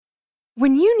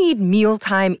When you need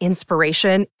mealtime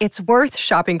inspiration, it's worth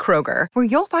shopping Kroger, where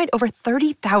you'll find over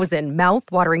 30,000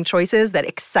 mouth-watering choices that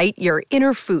excite your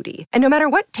inner foodie. And no matter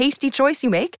what tasty choice you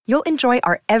make, you'll enjoy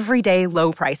our everyday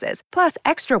low prices, plus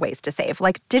extra ways to save,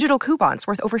 like digital coupons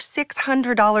worth over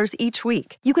 $600 each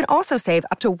week. You can also save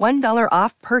up to $1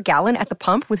 off per gallon at the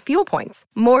pump with fuel points.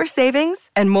 More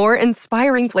savings and more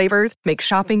inspiring flavors make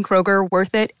shopping Kroger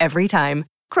worth it every time.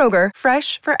 Kroger,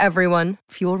 fresh for everyone.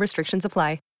 Fuel restrictions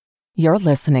apply. You're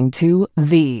listening to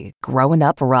the Growing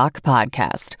Up Rock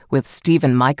podcast with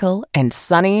Stephen Michael and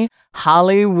Sonny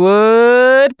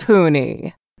Hollywood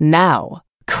Pooney. Now,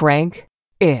 crank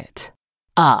it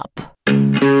up. Anyway,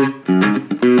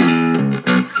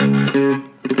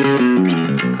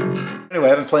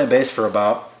 I've been playing bass for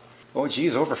about,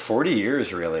 over 40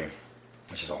 years, really,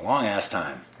 which is a long-ass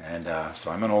time. And so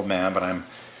I'm an old man, but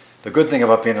the good thing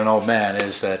about being an old man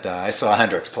is that I saw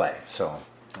Hendrix play, so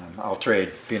I'll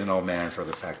trade being an old man for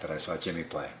the fact that I saw Jimmy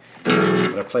play.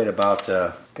 But I played about,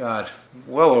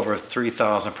 well over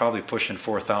 3,000, probably pushing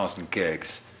 4,000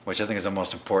 gigs, which I think is the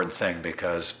most important thing,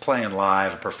 because playing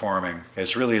live and performing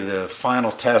is really the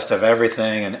final test of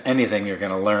everything and anything you're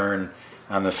going to learn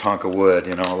on this hunk of wood.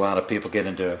 You know, a lot of people get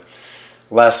into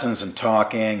lessons and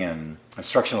talking and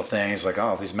instructional things like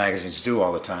all these magazines do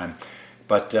all the time.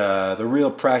 But the real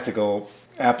practical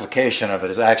application of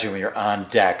it is actually when you're on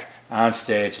deck, on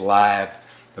stage, live,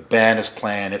 the band is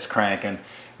playing, it's cranking.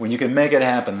 When you can make it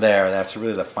happen there, that's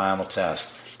really the final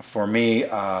test. For me,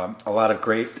 a lot of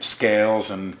great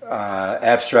scales and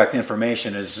abstract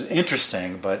information is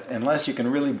interesting, but unless you can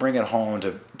really bring it home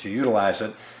to utilize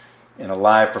it in a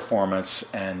live performance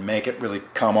and make it really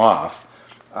come off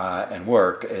and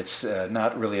work, it's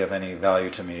not really of any value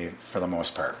to me for the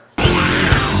most part.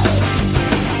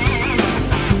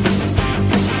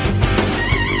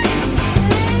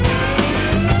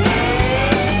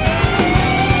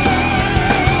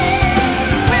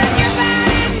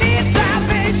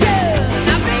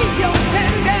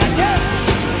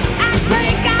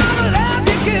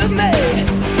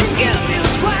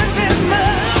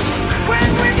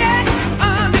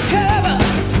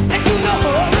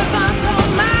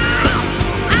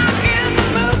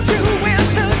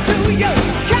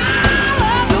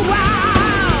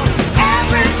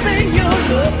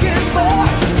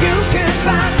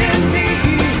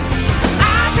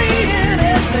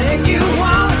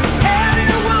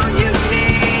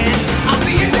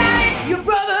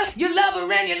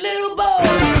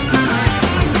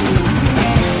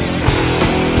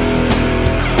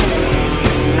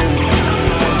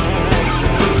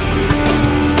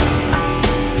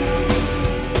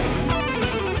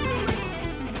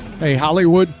 Hey,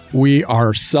 Hollywood, we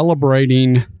are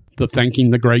celebrating the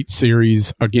Thanking the Great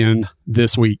series again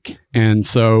this week. And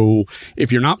so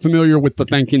if you're not familiar with the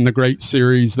Thanking the Great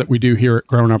series that we do here at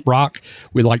Grown Up Rock,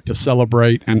 we like to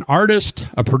celebrate an artist,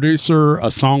 a producer, a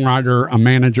songwriter, a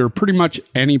manager, pretty much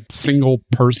any single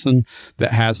person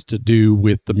that has to do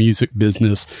with the music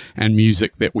business and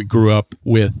music that we grew up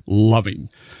with loving.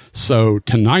 So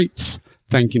tonight's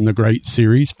Thanking the Great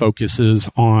series focuses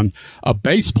on a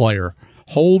bass player.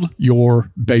 Hold your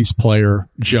bass player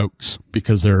jokes,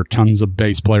 because there are tons of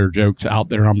bass player jokes out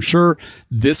there. I'm sure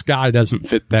this guy doesn't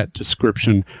fit that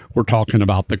description. We're talking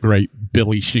about the great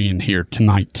Billy Sheehan here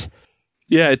tonight.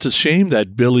 Yeah, it's a shame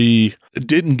that Billy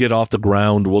didn't get off the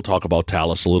ground. We'll talk about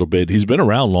Talus a little bit. He's been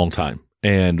around a long time.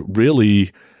 And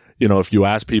really, you know, if you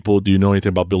ask people, do you know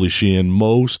anything about Billy Sheehan?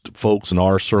 Most folks in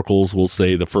our circles will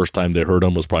say the first time they heard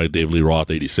him was probably David Lee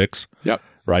Roth, 86. Yep.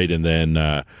 Right. And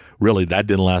then really that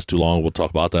didn't last too long. We'll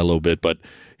talk about that a little bit. But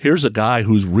here's a guy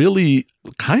who's really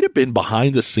kind of been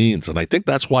behind the scenes. And I think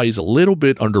that's why he's a little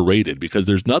bit underrated, because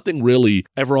there's nothing really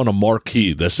ever on a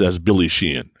marquee that says Billy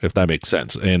Sheehan, if that makes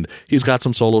sense. And he's got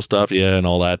some solo stuff, yeah, and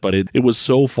all that. But it was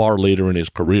so far later in his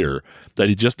career that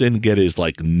he just didn't get his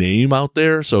name out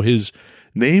there. So his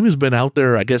name has been out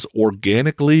there, I guess,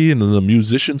 organically and in the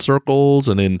musician circles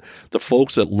and in the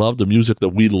folks that love the music that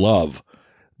we love.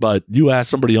 But you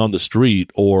ask somebody on the street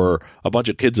or a bunch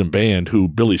of kids in band who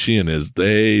Billy Sheehan is,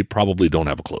 they probably don't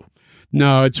have a clue.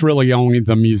 No, it's really only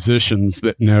the musicians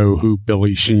that know who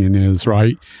Billy Sheehan is,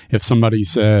 right? If somebody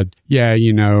said, yeah,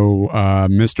 you know,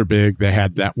 Mr. Big, they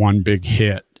had that one big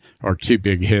hit or two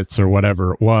big hits or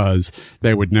whatever it was,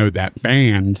 they would know that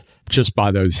band just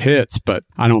by those hits. But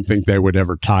I don't think they would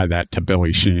ever tie that to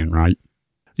Billy Sheehan, right?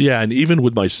 Yeah, and even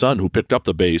with my son who picked up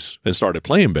the bass and started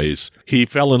playing bass, he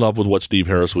fell in love with what Steve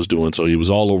Harris was doing. So he was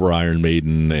all over Iron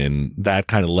Maiden, and that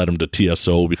kind of led him to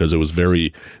TSO because it was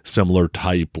very similar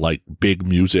type, like big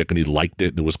music, and he liked it,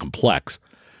 and it was complex.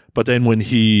 But then when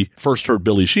he first heard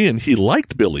Billy Sheehan, he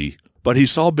liked Billy, But he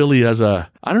saw Billy as I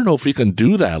don't know if he can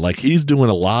do that. Like, he's doing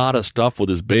a lot of stuff with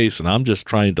his bass, and I'm just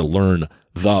trying to learn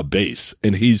the bass.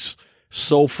 And he's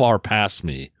so far past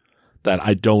me that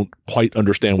I don't quite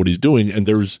understand what he's doing. And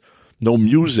there's no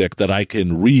music that I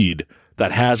can read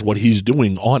that has what he's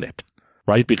doing on it,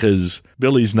 right? Because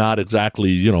Billy's not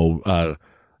exactly,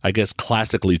 I guess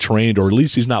classically trained, or at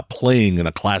least he's not playing in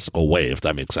a classical way, if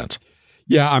that makes sense.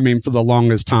 Yeah, I mean, for the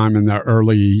longest time in the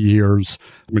early years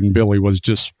when Billy was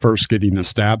just first getting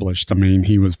established, I mean,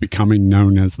 he was becoming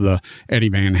known as the Eddie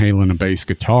Van Halen of bass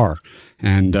guitar.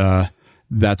 And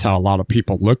that's how a lot of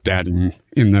people looked at him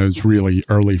in those really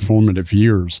early formative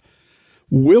years.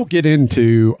 We'll get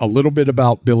into a little bit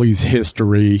about Billy's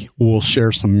history. We'll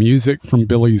share some music from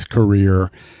Billy's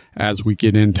career as we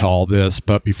get into all this.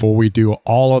 But before we do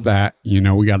all of that,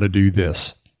 we got to do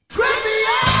this.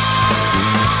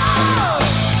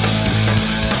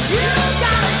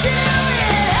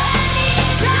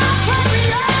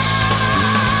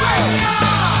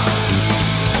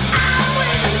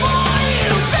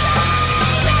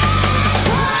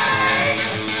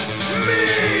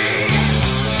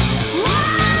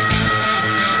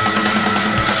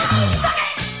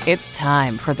 It's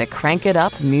time for the Crank It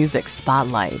Up Music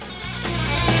Spotlight.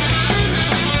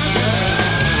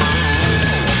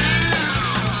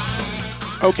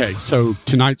 Okay, so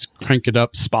tonight's Crank It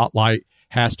Up Spotlight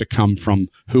has to come from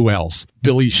who else?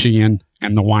 Billy Sheehan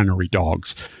and the Winery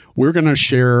Dogs. We're going to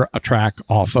share a track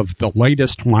off of the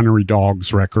latest Winery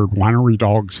Dogs record, Winery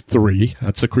Dogs 3.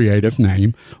 That's a creative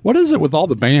name. What is it with all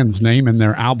the bands naming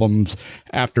their albums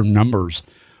after numbers?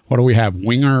 What do we have?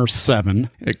 Winger 7,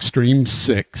 Extreme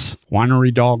 6,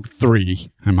 Winery Dog 3.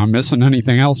 Am I missing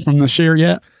anything else from this year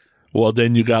yet? Well,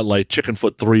 then you got like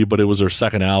Chickenfoot 3, but it was their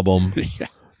second album. Yeah.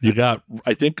 You got,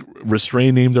 I think,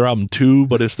 Restrain named their album 2,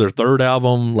 but it's their third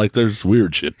album. Like, there's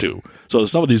weird shit, too. So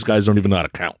some of these guys don't even know how to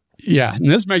count. Yeah, and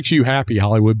this makes you happy,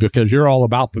 Hollywood, because you're all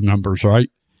about the numbers, right?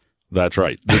 That's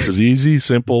right. This is easy,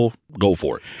 simple, go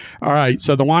for it. All right,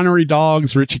 so the Winery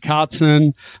Dogs, Richie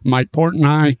Kotzen, Mike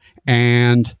Portnoy,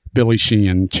 and Billy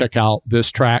Sheehan. Check out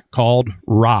this track called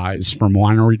Rise from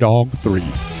Winery Dog 3.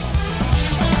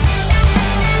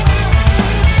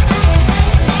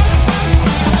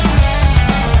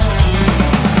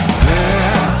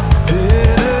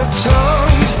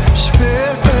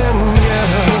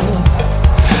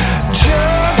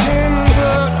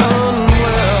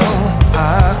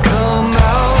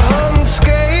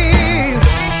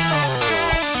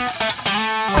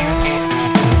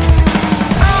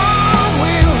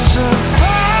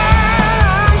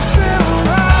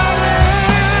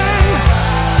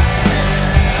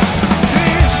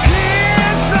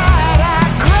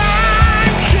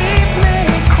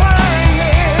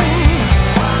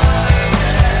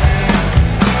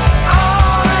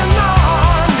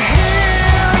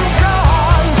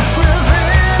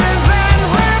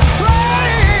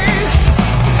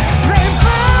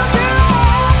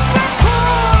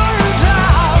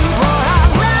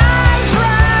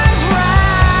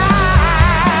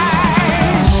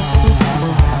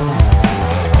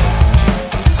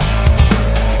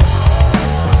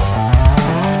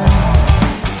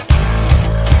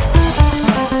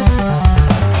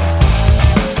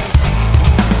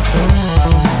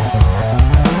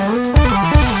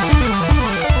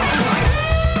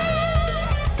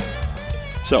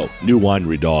 So, new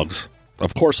Winery Dogs.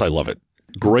 Of course I love it.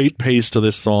 Great pace to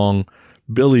this song.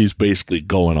 Billy's basically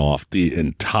going off the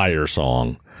entire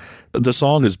song. The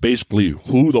song is basically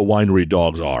who the Winery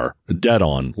Dogs are. Dead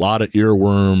on. A lot of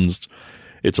earworms.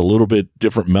 It's a little bit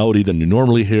different melody than you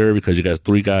normally hear because you got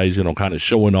three guys, kind of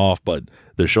showing off, but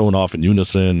they're showing off in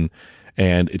unison.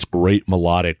 And it's great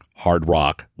melodic hard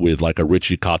rock with like a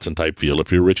Richie Kotzen type feel if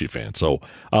you're a Richie fan. So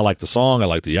I like the song. I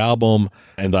like the album.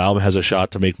 And the album has a shot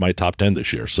to make my top 10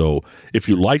 this year. So if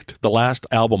you liked the last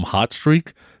album, Hot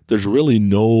Streak, there's really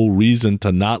no reason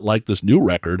to not like this new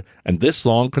record. And this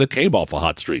song could have came off a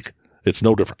Hot Streak. It's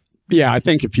no different. Yeah, I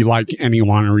think if you like any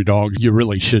Winery Dogs, you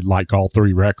really should like all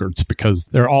three records because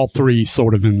they're all three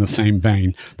sort of in the same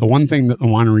vein. The one thing that the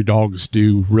Winery Dogs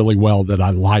do really well that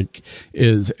I like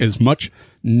is as much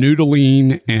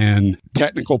noodling and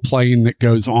technical playing that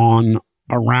goes on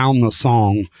around the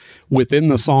song. Within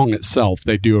the song itself,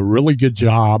 they do a really good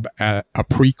job at a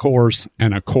pre-chorus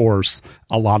and a chorus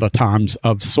a lot of times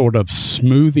of sort of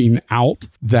smoothing out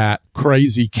that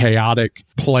crazy, chaotic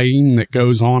playing that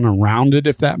goes on around it,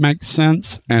 if that makes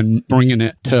sense, and bringing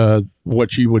it to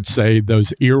what you would say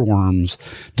those earworms.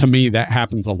 To me, that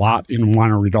happens a lot in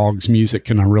Winery Dogs music,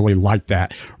 and I really like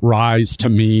that. Rise, to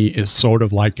me, is sort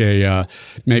of like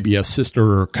maybe a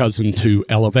sister or cousin to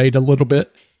Elevate a little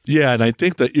bit. Yeah, and I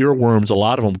think the earworms, a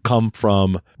lot of them come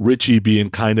from Richie being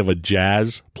kind of a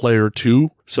jazz player too.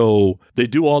 So they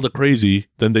do all the crazy,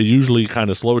 then they usually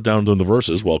kind of slow it down during the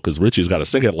verses. Well, because Richie's got to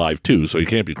sing it live too, so he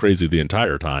can't be crazy the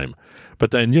entire time. But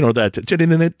then,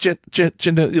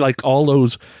 that like all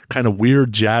those kind of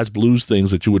weird jazz blues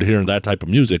things that you would hear in that type of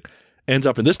music ends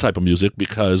up in this type of music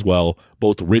because, well,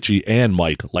 both Richie and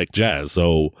Mike like jazz.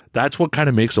 So that's what kind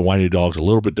of makes the Winery Dogs a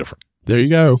little bit different. There you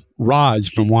go. Rise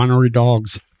from Winery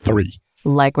Dogs 3.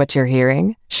 Like what you're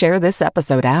hearing? Share this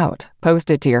episode out.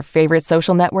 Post it to your favorite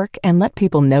social network and let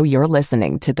people know you're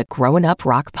listening to the Growing Up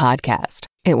Rock podcast.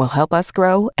 It will help us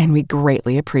grow, and we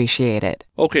greatly appreciate it.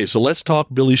 Okay, so let's talk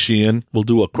Billy Sheehan. We'll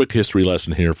do a quick history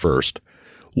lesson here first.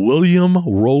 William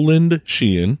Roland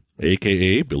Sheehan,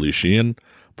 a.k.a. Billy Sheehan,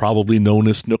 probably known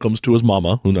as Snookums to his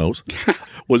mama, who knows,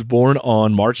 was born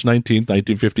on March 19th,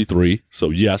 1953. So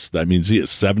yes, that means he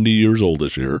is 70 years old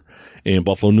this year in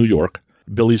Buffalo, New York.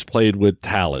 Billy's played with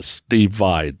Tallis, Steve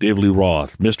Vai, David Lee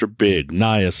Roth, Mr. Big,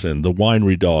 Niacin, the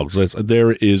Winery Dogs.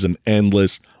 There is an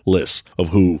endless list of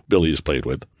who Billy has played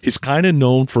with. He's kind of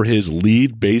known for his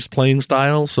lead bass playing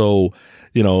style. So,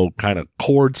 kind of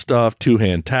chord stuff,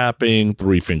 two-hand tapping,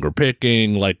 three-finger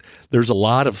picking. Like, there's a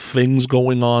lot of things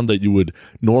going on that you would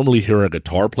normally hear a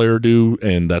guitar player do,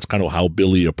 and that's kind of how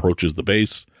Billy approaches the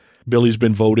bass. Billy's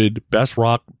been voted best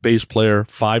rock bass player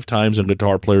 5 times in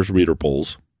Guitar Players Reader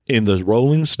polls in the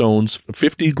Rolling Stones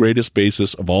 50 Greatest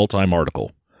Bassists of All Time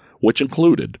article, which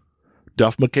included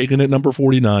Duff McKagan at number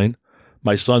 49,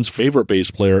 my son's favorite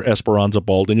bass player, Esperanza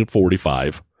Balding, at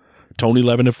 45, Tony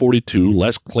Levin at 42,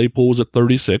 Les Claypool was at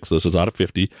 36, this is out of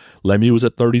 50, Lemmy was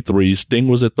at 33, Sting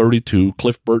was at 32,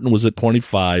 Cliff Burton was at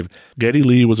 25, Geddy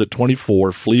Lee was at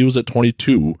 24, Flea was at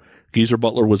 22, Geezer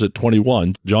Butler was at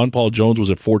 21, John Paul Jones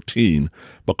was at 14,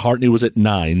 McCartney was at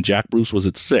 9, Jack Bruce was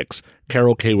at 6,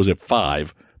 Carol Kay was at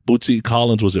 5, Bootsy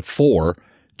Collins was at 4,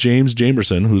 James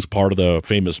Jamerson, who's part of the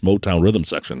famous Motown rhythm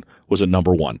section, was at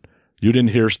number 1. You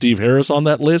didn't hear Steve Harris on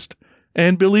that list?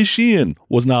 And Billy Sheehan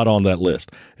was not on that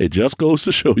list. It just goes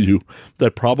to show you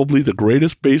that probably the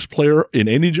greatest bass player in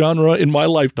any genre in my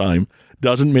lifetime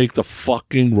doesn't make the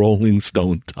fucking Rolling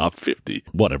Stone top 50.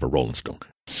 Whatever, Rolling Stone.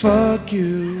 Fuck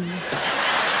you.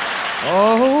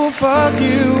 Oh, fuck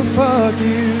you, fuck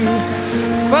you.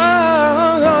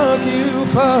 Fuck you,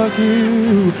 fuck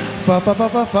you. Fuck, fuck,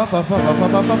 fuck, fuck, fuck, fuck, fuck, fuck, fuck,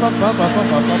 fuck, fuck,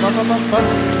 fuck, fuck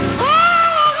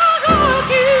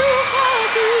you.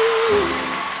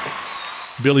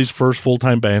 Billy's first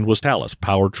full-time band was Tallis,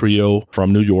 power trio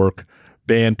from New York.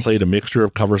 Band played a mixture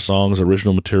of cover songs,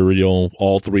 original material.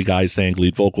 All 3 guys sang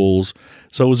lead vocals.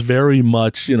 So it was very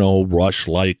much,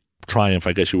 Rush-like Triumph,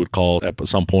 I guess you would call it at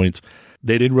some points.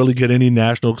 They didn't really get any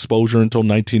national exposure until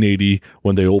 1980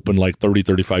 when they opened like 30,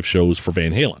 35 shows for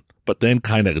Van Halen. But then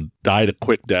kind of died a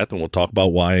quick death, and we'll talk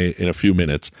about why in a few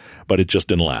minutes, but it just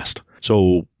didn't last.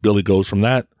 So Billy goes from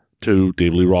that to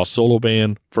David Lee Roth's solo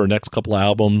band for the next couple of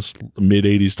albums,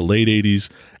 mid-'80s to late 80s,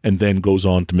 and then goes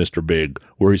on to Mr. Big,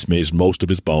 where he's made most of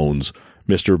his bones.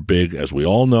 Mr. Big, as we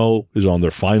all know, is on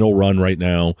their final run right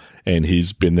now, and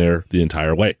he's been there the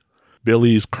entire way.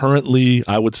 Billy's currently,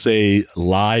 I would say,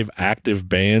 live active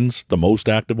bands, the most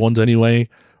active ones anyway,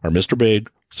 are Mr.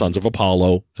 Big, Sons of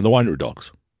Apollo, and the Winery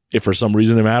Dogs. If for some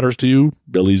reason it matters to you,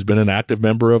 Billy's been an active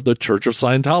member of the Church of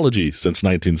Scientology since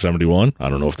 1971. I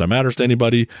don't know if that matters to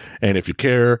anybody. And if you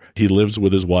care, he lives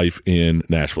with his wife in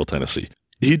Nashville, Tennessee.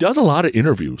 He does a lot of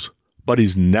interviews, but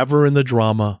he's never in the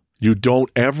drama. You don't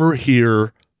ever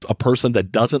hear a person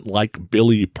that doesn't like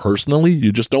Billy personally.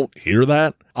 You just don't hear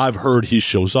that. I've heard he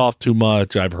shows off too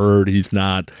much. I've heard he's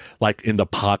not like in the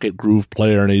pocket groove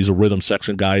player and he's a rhythm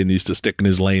section guy and needs to stick in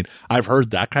his lane. I've heard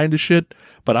that kind of shit,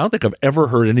 but I don't think I've ever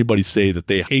heard anybody say that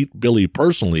they hate Billy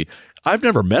personally. I've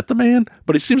never met the man,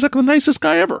 but he seems like the nicest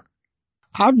guy ever.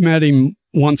 I've met him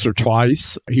once or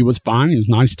twice. He was fine. He was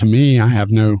nice to me. I have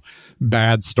no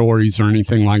bad stories or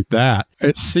anything like that.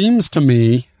 It seems to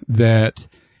me that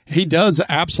he does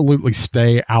absolutely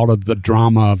stay out of the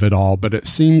drama of it all, but it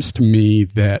seems to me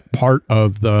that part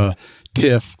of the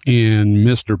tiff in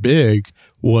Mr. Big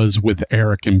was with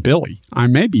Eric and Billy. I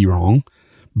may be wrong,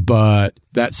 but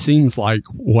that seems like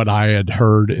what I had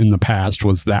heard in the past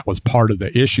was that was part of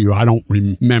the issue. I don't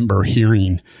remember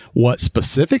hearing what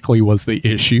specifically was the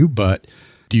issue, but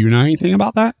do you know anything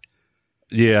about that?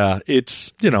 Yeah,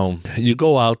 it's, you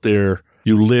go out there,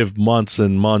 you live months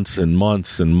and months and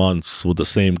months and months with the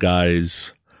same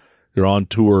guys. You're on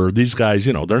tour. These guys,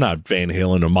 they're not Van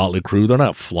Halen or Motley Crue. They're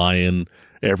not flying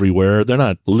everywhere. They're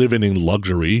not living in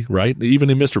luxury, right? Even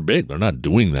in Mr. Big, they're not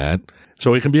doing that.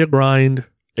 So it can be a grind.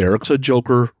 Eric's a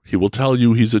joker. He will tell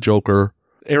you he's a joker.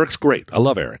 Eric's great. I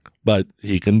love Eric, but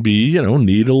he can be,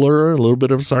 needler, a little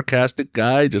bit of a sarcastic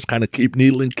guy, just kind of keep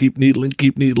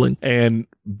needling. And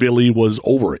Billy was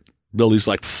over it. Billy's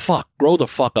like, fuck, grow the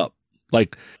fuck up.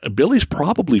 Like, Billy's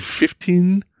probably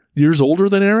 15 years older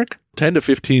than Eric, 10 to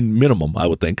 15 minimum, I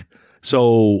would think.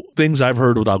 So things I've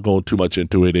heard without going too much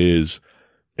into it is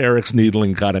Eric's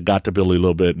needling kind of got to Billy a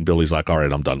little bit, and Billy's like, all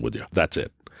right, I'm done with you. That's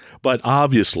it. But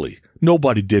obviously,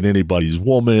 nobody did anybody's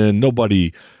woman.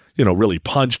 Nobody, really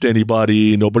punched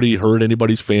anybody. Nobody hurt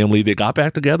anybody's family. They got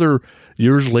back together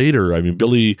years later. I mean,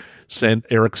 Billy sent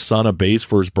Eric's son a bass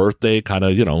for his birthday, kind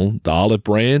of, the olive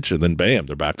branch, and then bam,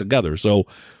 they're back together. So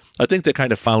I think they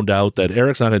kind of found out that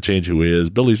Eric's not going to change who he is.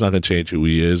 Billy's not going to change who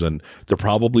he is. And they're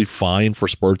probably fine for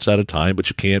spurts at a time, but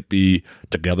you can't be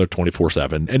together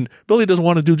 24/7. And Billy doesn't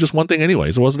want to do just one thing anyway.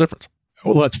 So what's the difference?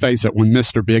 Well, let's face it, when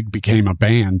Mr. Big became a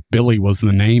band, Billy was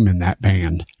the name in that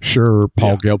band. Sure,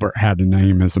 Paul Gilbert had a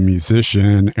name as a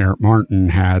musician. Eric Martin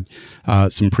had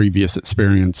some previous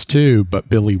experience too, but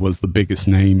Billy was the biggest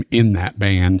name in that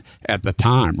band at the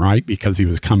time, right? Because he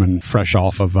was coming fresh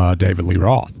off of David Lee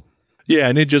Roth. Yeah,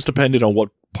 and it just depended on what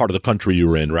part of the country you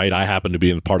were in, right? I happened to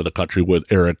be in the part of the country where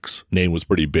Eric's name was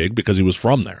pretty big because he was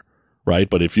from there, right?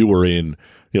 But if you were in,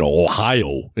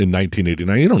 Ohio in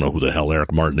 1989, you don't know who the hell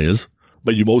Eric Martin is.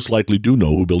 But you most likely do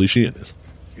know who Billy Sheehan is.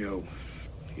 You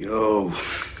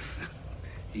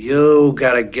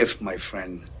got a gift, my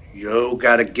friend. You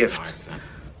got a gift.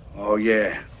 Oh,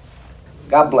 yeah.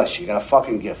 God bless you. You got a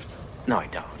fucking gift. No, I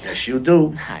don't. Yes, you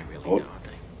do. I really don't.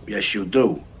 Yes, you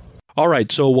do. All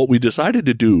right, so what we decided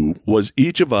to do was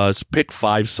each of us pick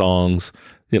 5 songs.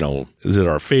 Is it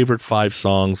our favorite 5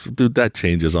 songs? Dude, that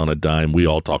changes on a dime. We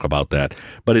all talk about that.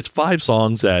 But it's 5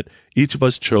 songs that each of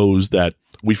us chose that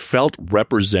we felt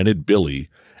represented Billy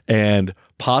and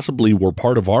possibly were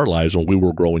part of our lives when we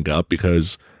were growing up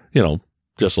because,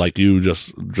 just like you,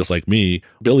 just like me,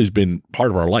 Billy's been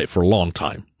part of our life for a long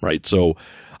time, right? So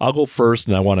I'll go first,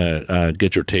 and I want to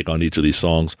get your take on each of these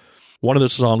songs. One of the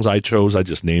songs I chose, I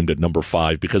just named it number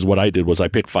 5 because what I did was I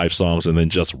picked 5 songs and then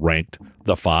just ranked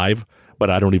the 5,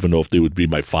 but I don't even know if they would be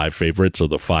my 5 favorites, so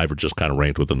the 5 are just kind of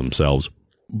ranked within themselves.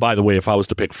 By the way, if I was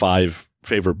to pick 5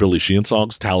 favorite Billy Sheehan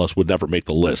songs, Talus would never make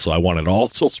the list, so I wanted to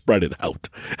also spread it out.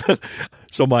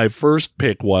 So my first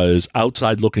pick was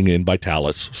Outside Looking In by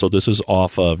Talus. So this is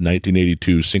off of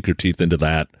 1982, Sink Your Teeth Into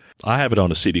That. I have it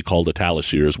on a CD called The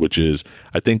Talus Years, which is,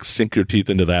 I think, Sink Your Teeth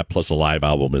Into That plus a live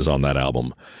album is on that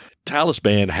album. Talus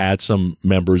Band had some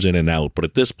members in and out, but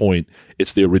at this point,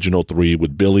 it's the original 3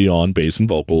 with Billy on bass and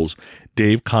vocals,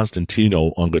 Dave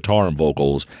Constantino on guitar and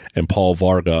vocals, and Paul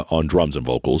Varga on drums and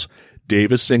vocals.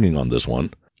 Dave is singing on this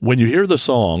one. When you hear the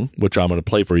song, which I'm going to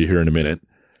play for you here in a minute,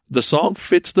 the song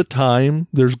fits the time.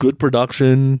 There's good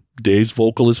production. Dave's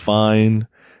vocal is fine.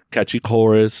 Catchy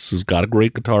chorus. Has got a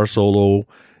great guitar solo.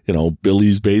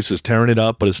 Billy's bass is tearing it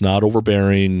up, but it's not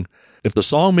overbearing. If the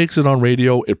song makes it on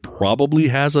radio, it probably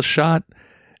has a shot.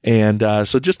 And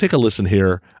so just take a listen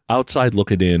here. Outside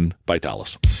Looking In by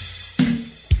Talus.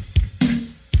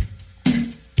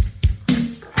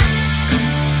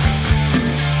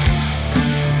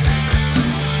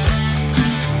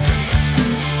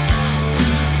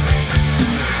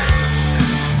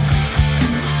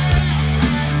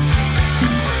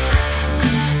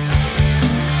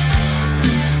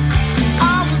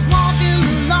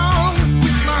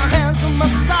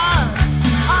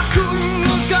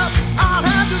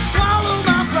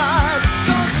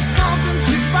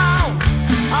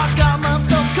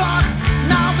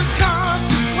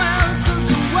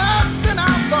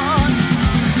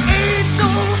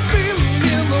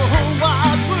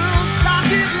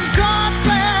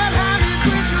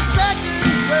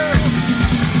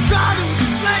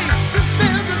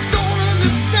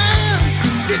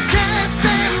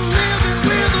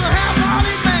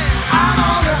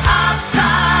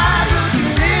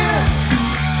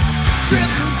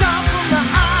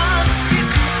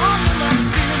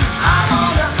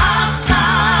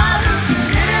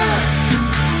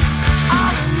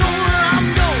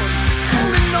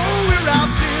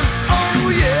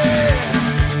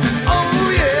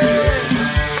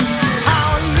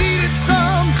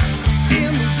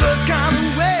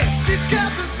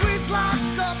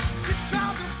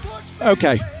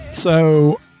 Okay,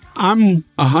 so I'm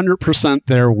 100%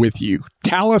 there with you.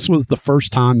 Talus was the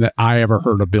first time that I ever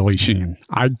heard of Billy Sheehan.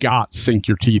 I got Sink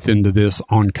Your Teeth Into This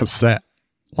on cassette.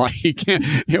 Like,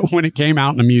 when it came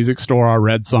out in the music store, I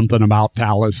read something about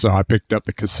Talus, so I picked up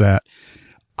the cassette.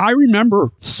 I remember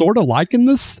sort of liking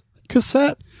this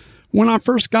cassette, when I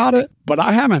first got it, but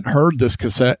I haven't heard this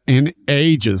cassette in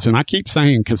ages. And I keep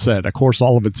saying cassette. Of course,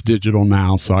 all of it's digital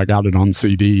now, so I got it on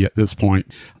CD at this point.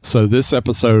 So this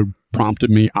episode prompted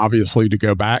me, obviously, to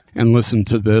go back and listen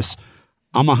to this.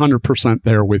 I'm 100%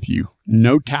 there with you.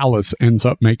 No Talus ends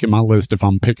up making my list if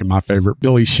I'm picking my favorite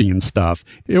Billy Sheehan stuff.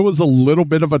 It was a little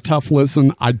bit of a tough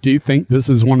listen. I do think this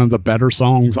is one of the better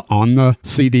songs on the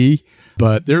CD,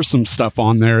 but there's some stuff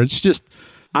on there. It's just,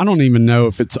 I don't even know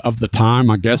if it's of the time.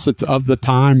 I guess it's of the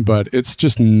time, but it's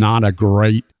just not a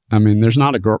great, I mean, there's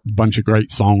not a bunch of great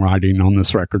songwriting on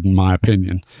this record, in my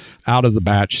opinion. Out of the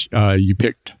batch, you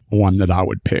picked one that I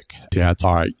would pick. Yeah, it's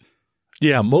all right.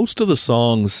 Yeah, most of the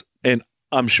songs, and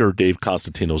I'm sure Dave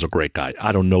Constantino's a great guy.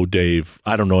 I don't know Dave.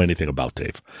 I don't know anything about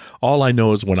Dave. All I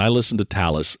know is when I listen to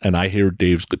Talus and I hear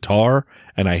Dave's guitar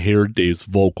and I hear Dave's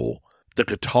vocal, the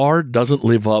guitar doesn't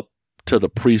live up to the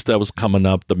Priest that was coming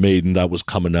up, the Maiden that was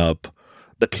coming up,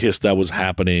 the Kiss that was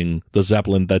happening, the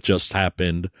Zeppelin that just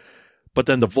happened. But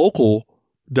then the vocal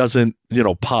doesn't,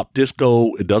 pop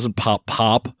disco. It doesn't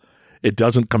pop. It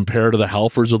doesn't compare to the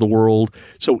Halfords of the world.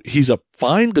 So he's a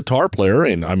fine guitar player,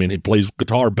 and I mean, he plays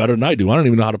guitar better than I do. I don't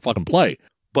even know how to fucking play.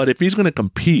 But if he's going to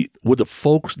compete with the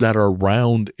folks that are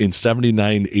around in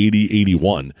 79, 80,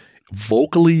 81,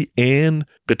 vocally and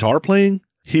guitar playing,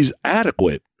 he's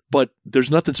adequate. But there's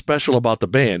nothing special about the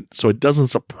band, so it doesn't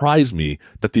surprise me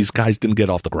that these guys didn't get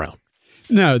off the ground.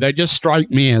 No, they just strike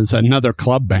me as another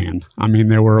club band. I mean,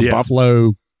 they were a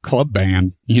Buffalo club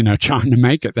band, trying to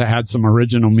make it, that had some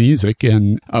original music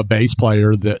and a bass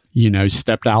player that,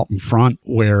 stepped out in front,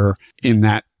 where in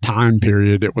that time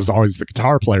period, it was always the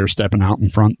guitar player stepping out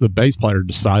in front. The bass player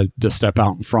decided to step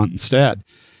out in front instead.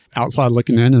 Outside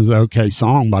Looking In is an okay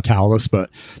song by Talus, but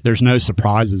there's no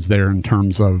surprises there in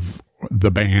terms of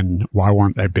the band. Why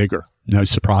weren't they bigger? No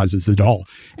surprises at all.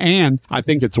 And I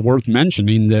think it's worth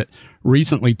mentioning that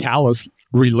recently Talus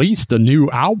released a new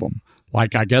album.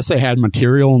 Like, I guess they had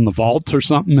material in the vault or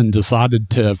something and decided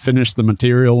to finish the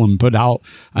material and put out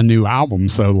a new album.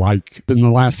 So, like, in the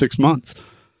last 6 months.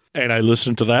 And I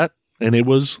listened to that, and it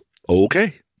was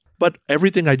okay. But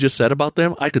everything I just said about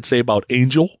them, I could say about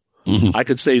Angel. Mm-hmm. I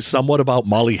could say somewhat about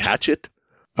Molly Hatchet.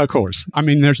 Of course. I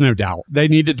mean, there's no doubt. They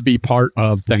needed to be part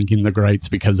of Thanking the Greats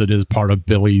because it is part of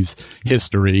Billy's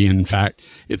history. In fact,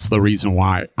 it's the reason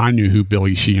why I knew who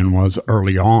Billy Sheehan was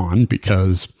early on,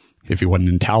 because if he wasn't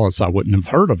in Talus, I wouldn't have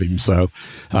heard of him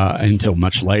until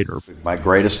much later. My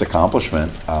greatest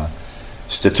accomplishment,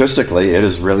 statistically, it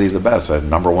is really the best. A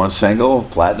 #1 single,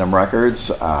 platinum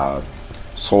records,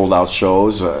 sold out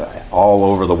shows all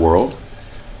over the world.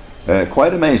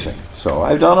 Quite amazing. So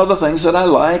I've done other things that I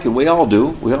like, and we all do.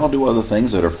 We all do other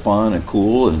things that are fun and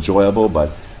cool and enjoyable,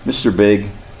 but Mr. Big,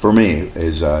 for me,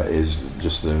 is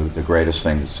just the greatest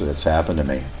thing that's happened to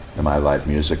me in my life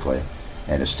musically.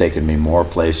 And it's taken me more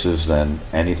places than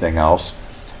anything else.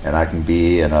 And I can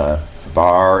be in a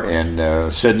bar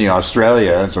in Sydney,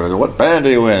 Australia, and sort of, what band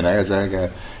are you in?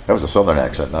 That was a southern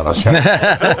accent, not Australian.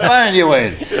 What band are you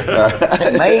in?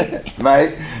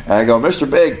 Mate. I go, Mr.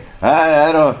 Big.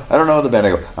 I don't know the band.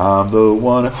 I go, I'm the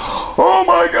one. Oh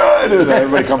my God! And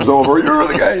everybody comes over. You're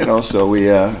the guy, So we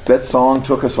that song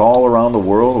took us all around the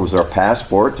world. It was our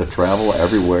passport to travel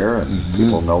everywhere, and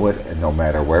people know it, and no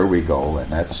matter where we go,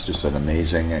 and that's just an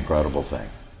amazing, incredible thing.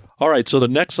 All right, so the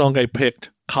next song I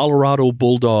picked, Colorado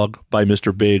Bulldog by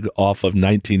Mr. Big, off of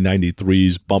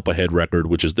 1993's Bump Ahead record,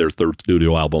 which is their third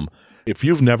studio album. If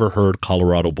you've never heard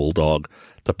Colorado Bulldog,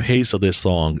 the pace of this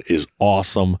song is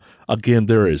awesome. Again,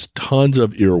 there is tons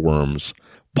of earworms.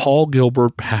 Paul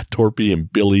Gilbert, Pat Torpey,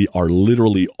 and Billy are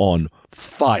literally on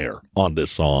fire on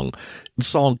this song. The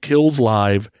song kills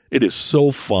live. It is so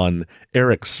fun.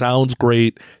 Eric sounds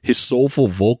great. His soulful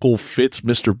vocal fits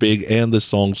Mr. Big and this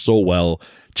song so well.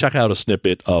 Check out a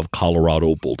snippet of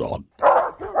Colorado Bulldog.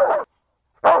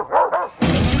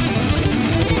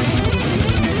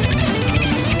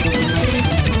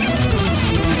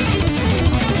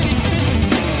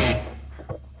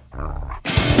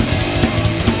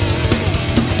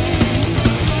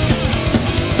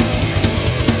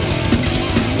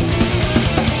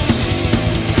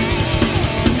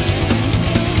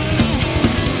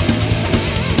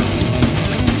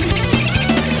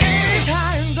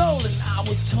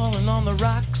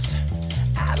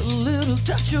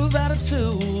 Touch of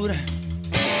attitude.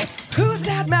 Who's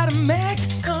that Madam Max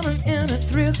coming in at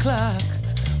 3 o'clock?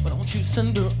 Why don't you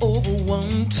send her over 1,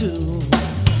 2?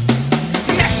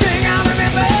 Next thing I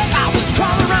remember, I was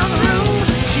crawling around the room.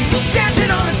 She was dancing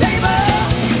on the table.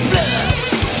 Blood,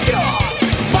 sure,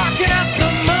 barking at the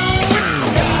moon.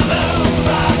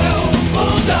 Colorado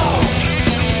Bulldog.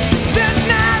 This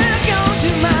night has gone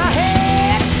to my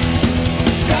head.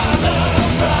 Colorado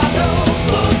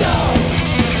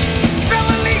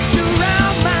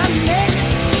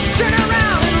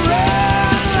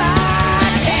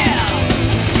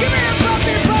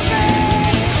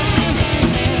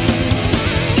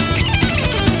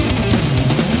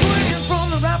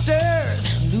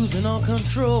losing all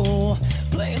control,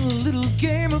 playing a little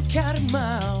game of cat and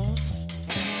mouse.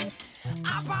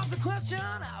 I bought the question,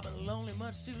 I've been lonely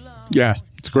much too long. Yeah,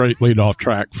 it's a great lead-off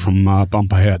track from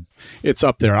Bump Ahead. It's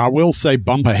up there. I will say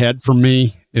Bump Ahead for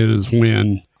me is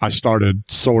when I started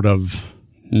sort of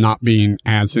not being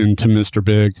as into Mr.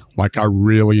 Big. Like, I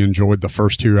really enjoyed the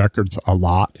first two records a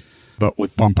lot. But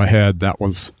with Bump Ahead, that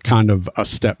was kind of a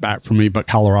step back for me. But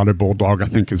Colorado Bulldog, I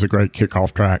think, is a great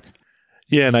kickoff track.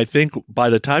 Yeah, and I think by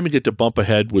the time you get to Bump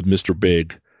Ahead with Mr.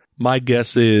 Big, my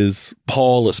guess is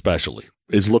Paul especially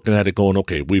is looking at it going,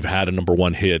 okay, we've had a number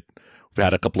one hit. We've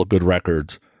had a couple of good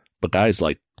records. But guys,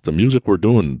 like, the music we're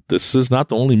doing, this is not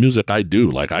the only music I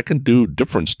do. Like, I can do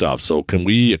different stuff. So can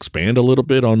we expand a little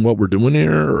bit on what we're doing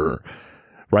here? Or,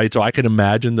 right? So I can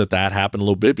imagine that happened a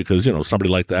little bit because, you know,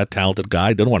 somebody like that, talented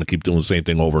guy, doesn't want to keep doing the same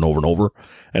thing over and over and over.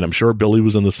 And I'm sure Billy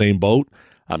was in the same boat.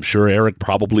 I'm sure Eric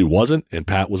probably wasn't, and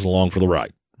Pat was along for the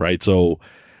ride, right? So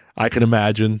I can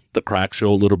imagine the crack show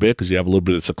a little bit because you have a little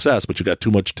bit of success, but you got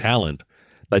too much talent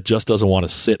that just doesn't want to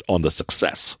sit on the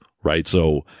success, right?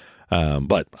 So,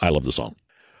 but I love the song.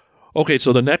 Okay,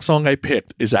 so the next song I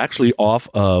picked is actually off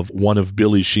of one of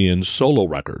Billy Sheehan's solo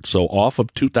records. So off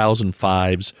of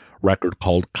 2005's record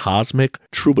called Cosmic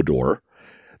Troubadour,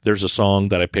 there's a song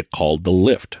that I picked called The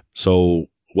Lift. So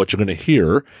what you're going to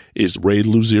hear is Ray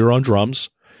Luzier on drums,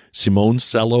 Simone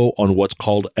Cello on what's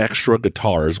called extra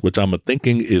guitars, which I'm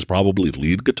thinking is probably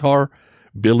lead guitar.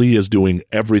 Billy is doing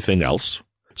everything else.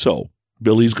 So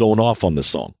Billy's going off on this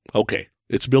song. Okay,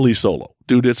 it's Billy solo.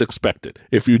 Dude, it's expected.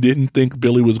 If you didn't think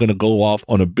Billy was going to go off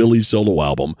on a Billy solo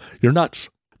album, you're nuts.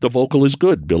 The vocal is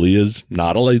good. Billy is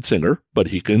not a lead singer, but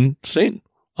he can sing.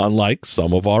 Unlike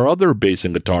some of our other bass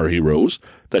and guitar heroes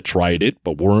that tried it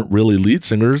but weren't really lead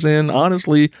singers and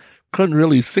honestly couldn't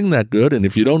really sing that good. And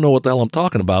if you don't know what the hell I'm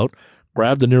talking about,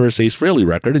 grab the nearest Ace Frehley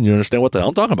record and you understand what the hell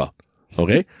I'm talking about.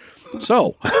 Okay?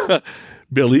 So,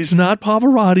 Billy's not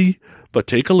Pavarotti, but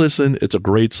take a listen. It's a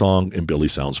great song and Billy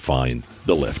sounds fine.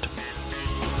 The Lift.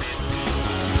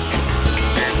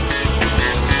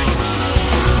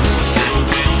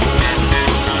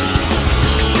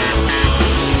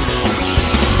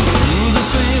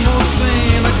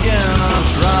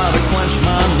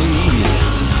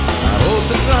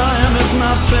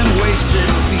 Been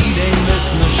wasted feeding this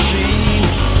machine.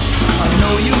 I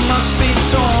know you must be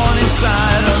torn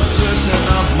inside, uncertain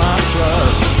of my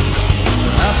trust.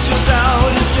 Perhaps your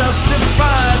doubt is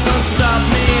justified, so stop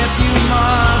me if you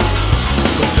must.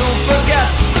 But don't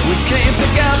forget, we came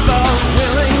together,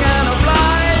 willing and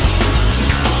obliged.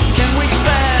 Can we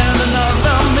stand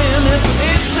another minute?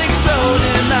 Instinct so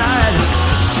denied.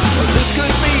 But this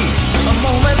could be a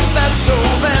moment that so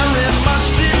very much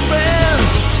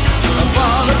depends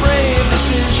upon a brave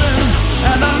decision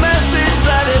and the message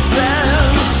that it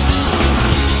sends.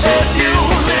 If you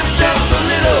live just a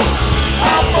little,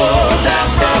 I'll pull down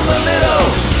from the middle.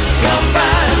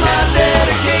 Combine my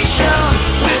dedication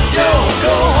with your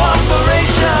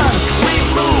cooperation. We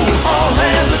move all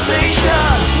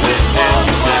hesitation with one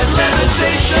slight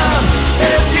limitation.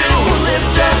 If you live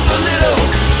just a little,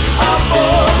 I'll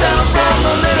pull down from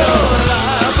the middle.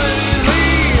 I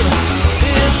believe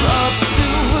it's up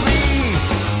to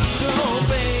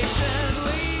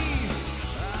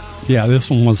Yeah, this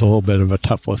one was a little bit of a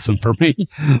tough listen for me.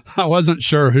 I wasn't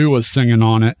sure who was singing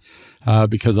on it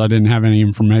because I didn't have any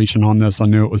information on this. I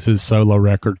knew it was his solo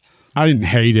record. I didn't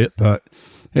hate it, but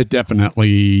it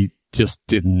definitely just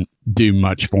didn't do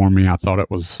much for me. I thought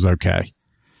it was okay.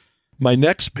 My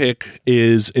next pick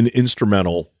is an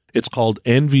instrumental. It's called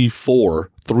NV4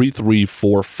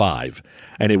 3345,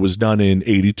 and it was done in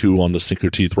 82 on the Sink Your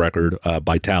Teeth record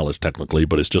by Talus, technically,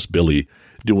 but it's just Billy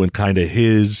doing kind of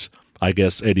his, I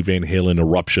guess, Eddie Van Halen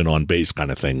eruption on bass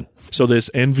kind of thing. So this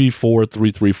NV4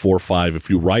 3345, if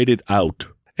you write it out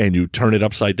and you turn it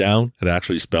upside down, it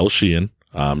actually spells Sheehan.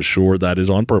 I'm sure that is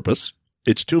on purpose.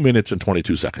 It's 2 minutes and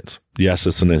 22 seconds. Yes,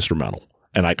 it's an instrumental,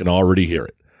 and I can already hear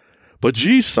it. But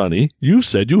geez, Sonny, you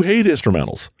said you hate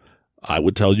instrumentals. I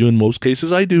would tell you in most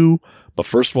cases I do, but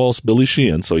first of all, it's Billy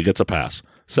Sheehan, so he gets a pass.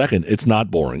 Second, it's not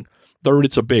boring. Third,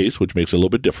 it's a bass, which makes it a little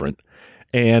bit different.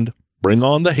 And Bring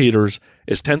On the Haters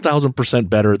is 10,000%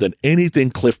 better than anything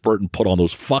Cliff Burton put on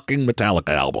those fucking Metallica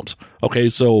albums. Okay,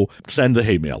 so send the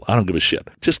hate mail. I don't give a shit.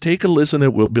 Just take a listen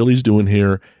at what Billy's doing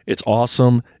here. It's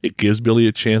awesome. It gives Billy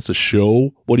a chance to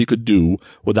show what he could do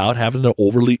without having to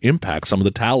overly impact some of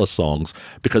the Talus songs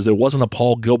because there wasn't a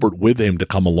Paul Gilbert with him to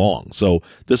come along. So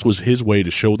this was his way to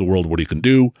show the world what he can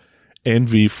do.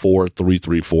 NV4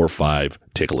 3345.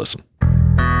 Take a listen.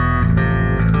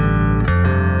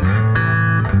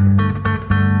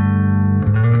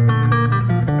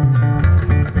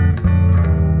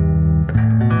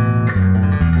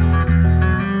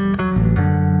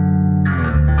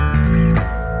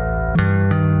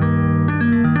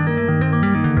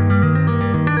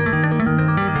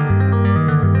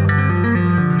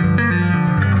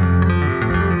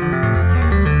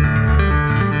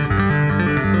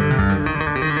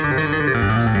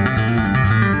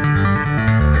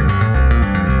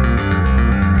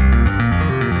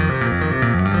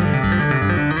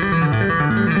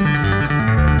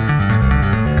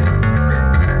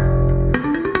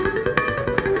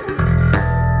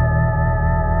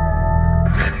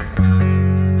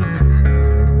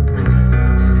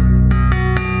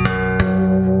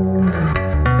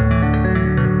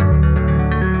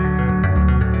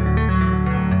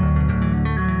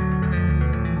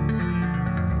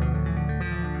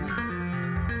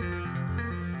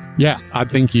 Yeah, I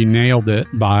think you nailed it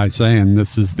by saying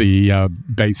this is the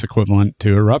bass equivalent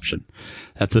to Eruption.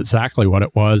 That's exactly what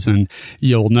it was. And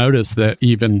you'll notice that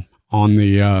even on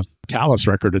the Talus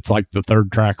record, it's like the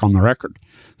third track on the record.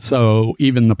 So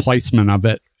even the placement of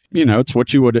it, you know, it's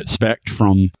what you would expect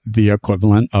from the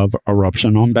equivalent of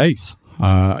Eruption on bass.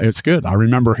 It's good. I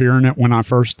remember hearing it when I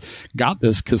first got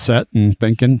this cassette and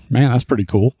thinking, man, that's pretty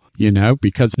cool, you know,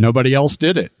 because nobody else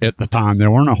did it at the time. There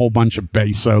weren't a whole bunch of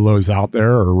bass solos out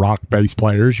there or rock bass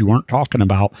players. You weren't talking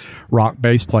about rock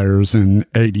bass players in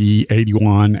 80,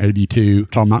 81, 82,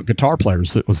 talking about guitar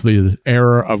players. It was the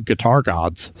era of guitar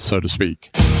gods, so to speak.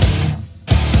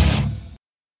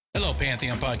 Hello,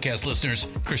 Pantheon Podcast listeners.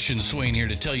 Christian Swain here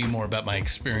to tell you more about my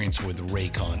experience with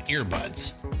Raycon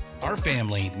earbuds. Our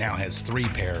family now has 3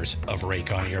 pairs of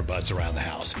Raycon earbuds around the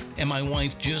house, and my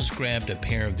wife just grabbed a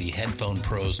pair of the Headphone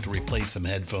Pros to replace some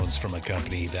headphones from a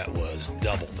company that was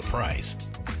double the price.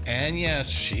 And yes,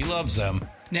 she loves them.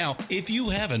 Now, if you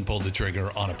haven't pulled the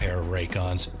trigger on a pair of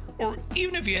Raycons, or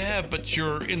even if you have, but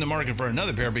you're in the market for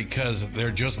another pair because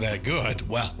they're just that good,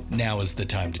 well, now is the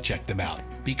time to check them out,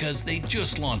 because they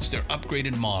just launched their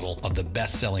upgraded model of the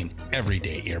best-selling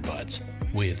everyday earbuds.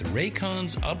 With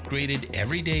Raycon's upgraded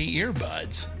everyday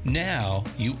earbuds, now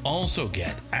you also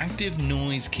get active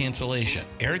noise cancellation,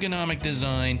 ergonomic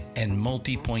design, and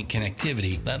multi-point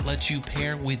connectivity that lets you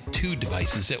pair with 2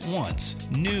 devices at once.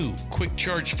 New quick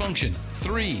charge function,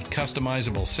 3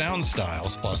 customizable sound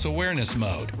styles, plus awareness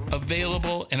mode.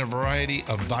 Available in a variety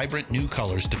of vibrant new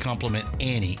colors to complement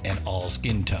any and all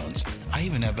skin tones. I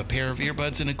even have a pair of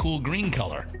earbuds in a cool green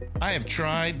color. I have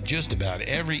tried just about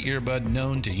every earbud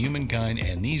known to humankind,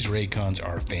 and these Raycons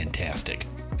are fantastic.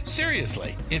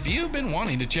 Seriously, if you've been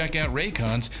wanting to check out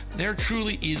Raycons, there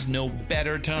truly is no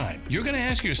better time. You're going to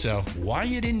ask yourself why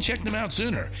you didn't check them out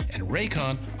sooner, and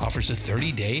Raycon offers a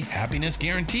 30-day happiness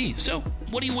guarantee. So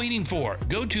what are you waiting for?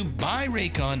 Go to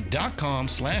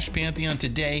buyraycon.com/Pantheon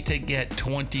today to get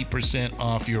 20%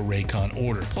 off your Raycon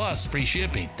order, plus free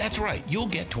shipping. That's right, you'll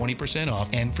get 20% off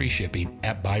and free shipping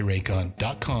at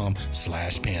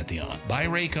buyraycon.com/Pantheon.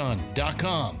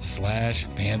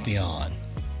 buyraycon.com/Pantheon.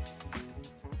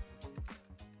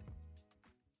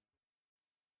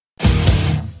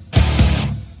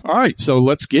 All right, so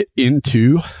let's get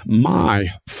into my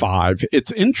 5.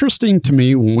 It's interesting to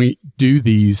me when we do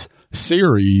these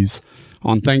series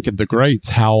on Thanking the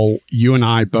Greats, how you and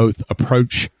I both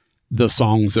approach the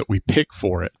songs that we pick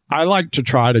for it. I like to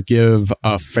try to give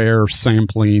a fair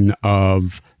sampling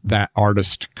of that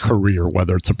artist career,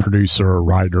 whether it's a producer, a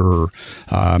writer, or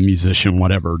a musician,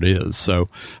 whatever it is. So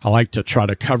I like to try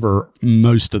to cover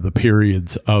most of the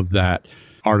periods of that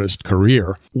artist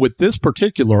career. With this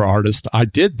particular artist, I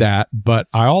did that, but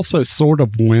I also sort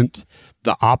of went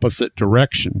the opposite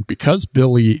direction because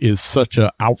Billy is such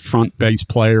a out front bass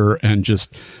player and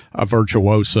just a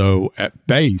virtuoso at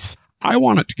bass. I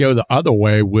wanted to go the other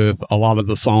way with a lot of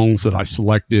the songs that I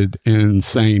selected and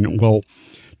saying, well,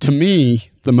 to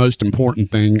me, the most important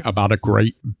thing about a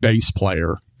great bass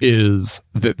player is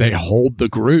that they hold the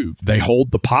groove. They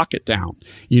hold the pocket down.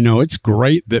 You know, it's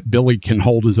great that Billy can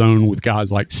hold his own with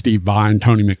guys like Steve Vai,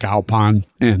 Tony McAlpine,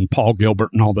 and Paul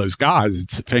Gilbert and all those guys.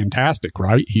 It's fantastic,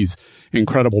 right? He's an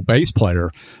incredible bass player,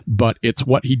 but it's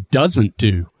what he doesn't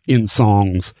do in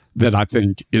songs that I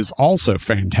think is also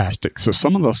fantastic. So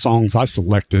some of the songs I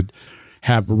selected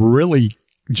have really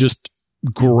just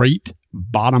great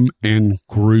bottom end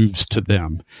grooves to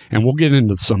them. And we'll get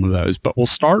into some of those, but we'll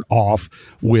start off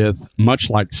with, much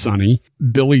like Sonny,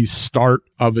 Billy's start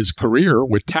of his career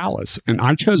with Talus. And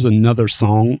I chose another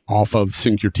song off of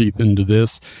Sink Your Teeth Into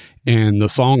This, and the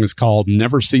song is called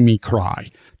Never See Me Cry.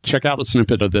 Check out a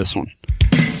snippet of this one.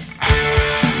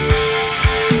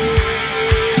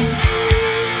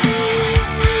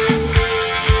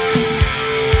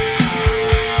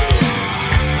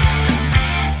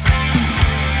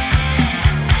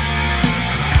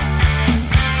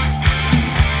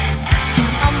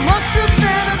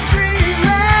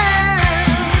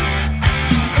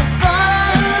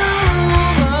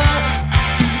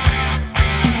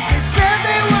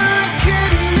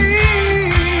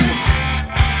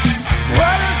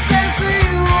 What a sense of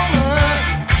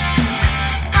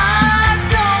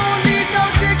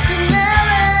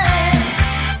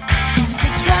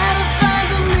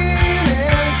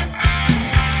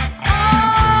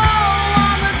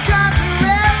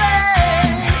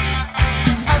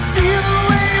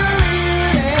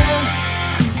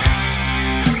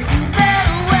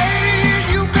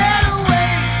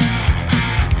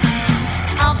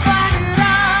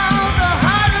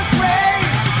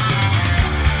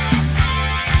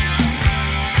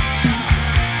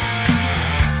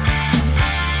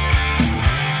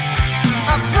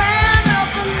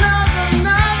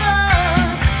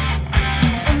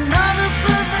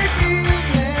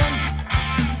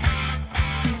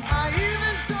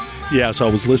Yeah, so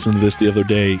I was listening to this the other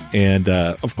day, and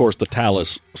of course the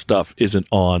Talus stuff isn't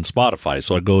on Spotify,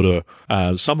 so I go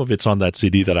to, some of it's on that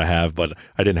CD that I have, but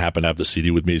I didn't happen to have the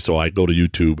CD with me, so I go to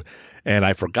YouTube, and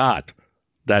I forgot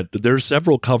that there's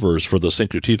several covers for the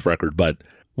Sink Your Teeth record, but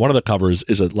one of the covers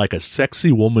is like a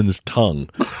sexy woman's tongue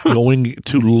going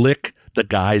to lick the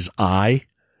guy's eye.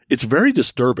 It's very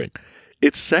disturbing.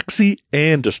 It's sexy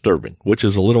and disturbing, which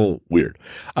is a little weird.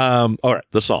 All right,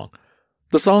 the song.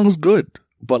 The song's good.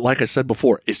 But like I said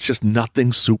before, it's just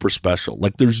nothing super special.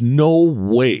 Like there's no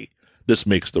way this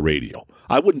makes the radio.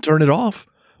 I wouldn't turn it off,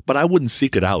 but I wouldn't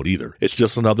seek it out either. It's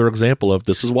just another example of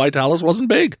this is why Talus wasn't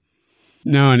big.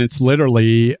 No, and it's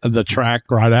literally the track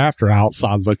right after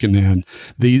Outside Looking In.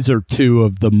 These are two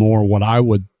of the more, what I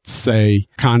would say,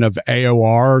 kind of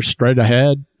AOR, straight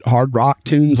ahead, hard rock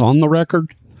tunes on the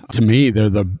record. To me, they're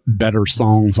the better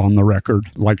songs on the record.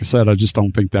 Like I said, I just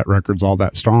don't think that record's all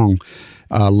that strong.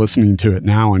 Listening to it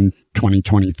now in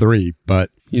 2023, but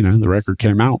you know, the record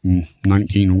came out in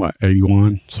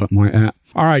 81, something like that.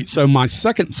 All right. So my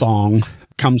second song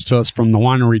comes to us from the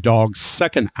Winery Dogs'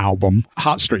 second album,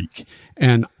 Hot Streak.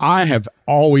 And I have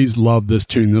always loved this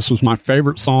tune. This was my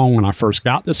favorite song when I first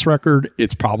got this record.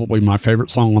 It's probably my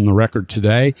favorite song on the record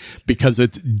today because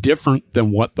it's different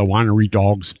than what the Winery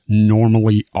Dogs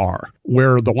normally are.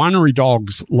 Where the Winery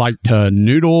Dogs like to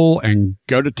noodle and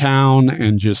go to town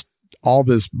and just all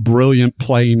this brilliant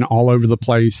playing all over the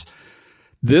place.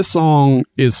 This song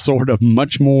is sort of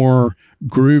much more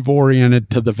groove oriented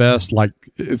to the vest. Like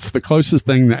it's the closest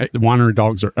thing that the Winery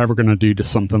Dogs are ever going to do to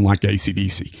something like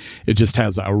AC/DC. It just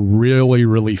has a really,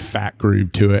 really fat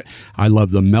groove to it. I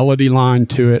love the melody line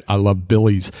to it. I love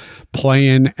Billy's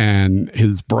playing and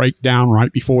his breakdown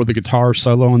right before the guitar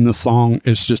solo in this song.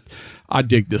 It's just, I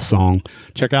dig this song.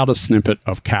 Check out a snippet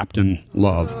of Captain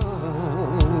Love.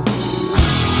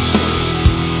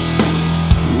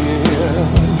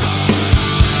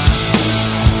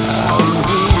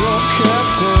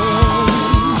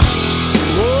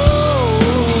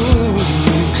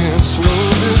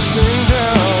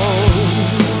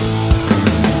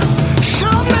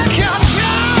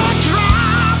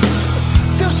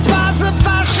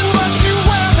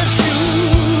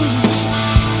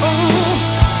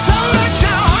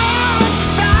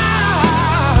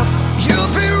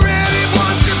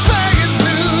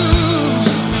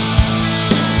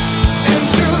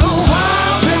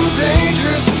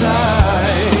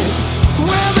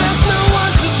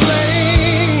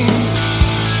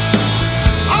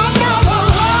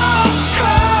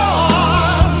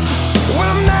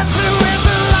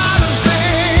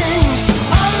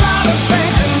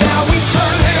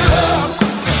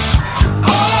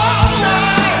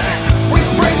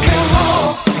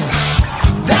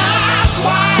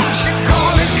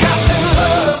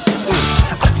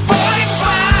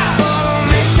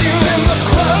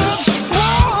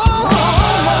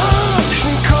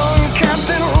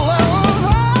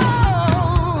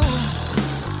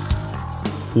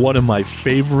 One of my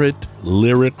favorite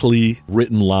lyrically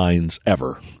written lines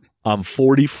ever. I'm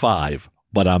 45,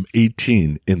 but I'm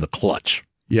 18 in the clutch.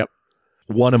 Yep.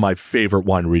 One of my favorite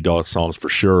Winery Dog songs for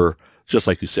sure. Just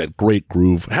like you said, great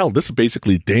groove. Hell, this is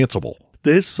basically danceable.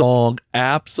 This song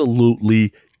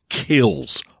absolutely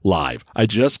kills live. I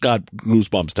just got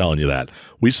goosebumps telling you that.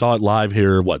 We saw it live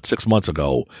here, 6 months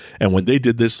ago. And when they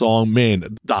did this song,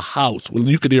 man, the house, when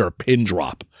you could hear a pin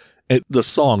drop, the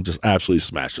song just absolutely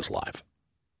smashes live.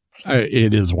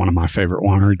 It is one of my favorite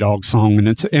Winery Dog songs,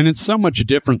 and it's so much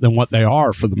different than what they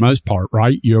are for the most part,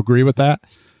 right? You agree with that?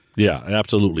 Yeah,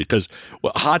 absolutely. Because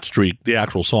Hot Streak, the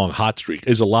actual song Hot Streak,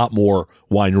 is a lot more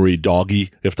Winery Doggy,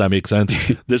 if that makes sense.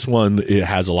 This one, it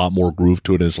has a lot more groove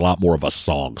to it, and it's a lot more of a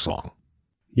song.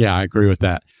 Yeah, I agree with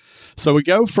that. So we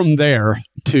go from there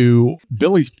to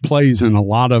Billy plays in a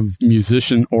lot of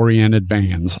musician-oriented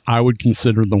bands. I would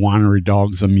consider the Winery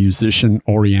Dogs a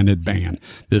musician-oriented band.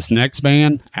 This next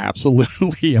band,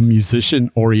 absolutely a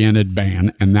musician-oriented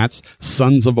band, and that's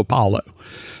Sons of Apollo.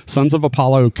 Sons of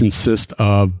Apollo consist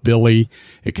of Billy.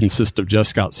 It consists of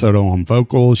Just Scott Soto on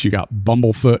vocals. You got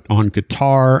Bumblefoot on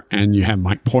guitar, and you have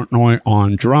Mike Portnoy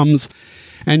on drums,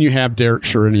 and you have Derek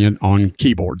Sherinian on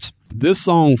keyboards. This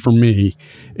song, for me,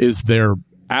 is their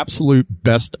absolute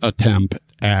best attempt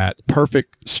at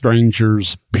Perfect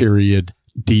Strangers, period,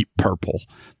 Deep Purple.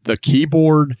 The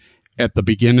keyboard at the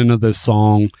beginning of this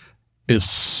song is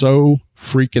so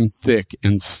freaking thick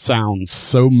and sounds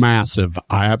so massive.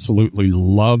 I absolutely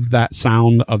love that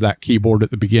sound of that keyboard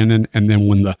at the beginning. And then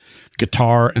when the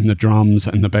guitar and the drums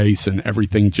and the bass and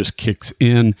everything just kicks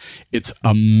in, it's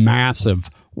a massive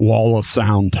wall of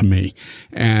sound to me,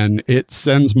 and it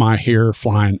sends my hair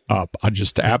flying up. I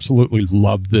just absolutely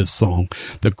love this song.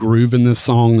 The groove in this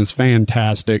song is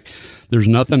fantastic. There's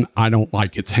nothing I don't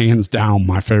like. It's hands down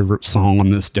my favorite song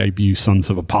on this debut Sons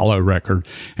of Apollo record,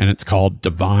 and it's called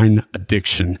Divine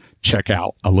Addiction. Check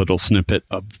out a little snippet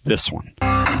of this one.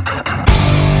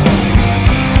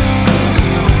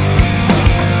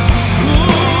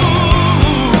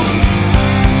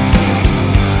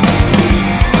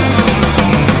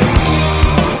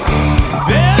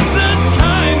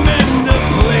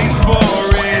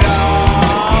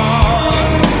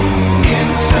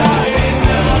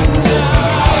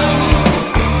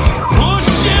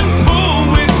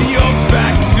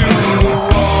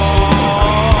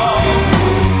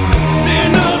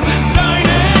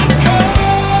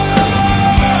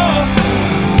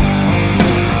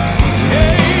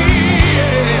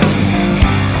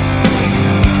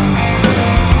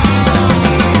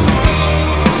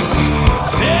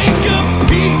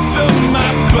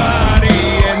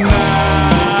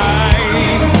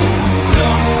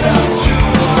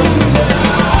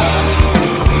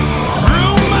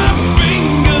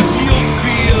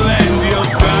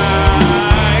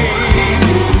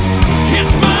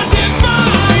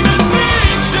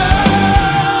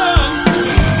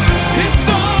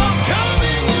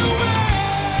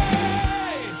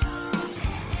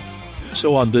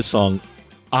 So on this song,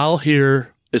 I'll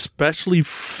hear especially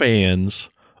fans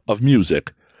of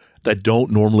music that don't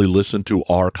normally listen to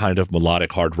our kind of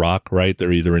melodic hard rock, right?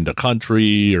 They're either into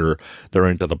country or they're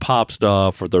into the pop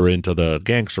stuff or they're into the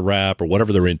gangster rap or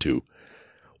whatever they're into.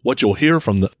 What you'll hear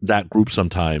from that group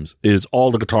sometimes is all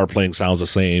the guitar playing sounds the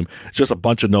same. It's just a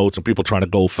bunch of notes and people trying to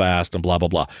go fast and blah, blah,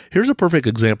 blah. Here's a perfect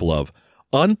example of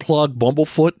unplug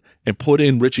Bumblefoot and put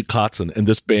in Richie Kotzen and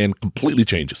this band completely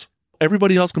changes.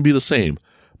 Everybody else can be the same,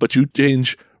 but you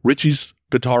change Richie's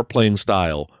guitar playing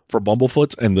style for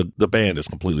Bumblefoot's and the band is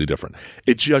completely different.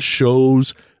 It just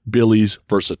shows Billy's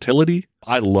versatility.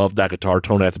 I love that guitar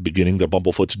tone at the beginning that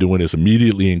Bumblefoot's doing is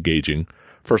immediately engaging.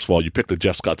 First of all, you picked the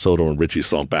Jeff Scott Soto and Richie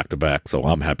song back to back, so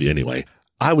I'm happy anyway.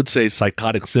 I would say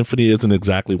Psychotic Symphony isn't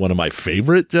exactly one of my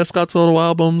favorite Jeff Scott Soto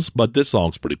albums, but this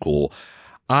song's pretty cool.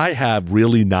 I have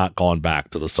really not gone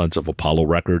back to the Sons of Apollo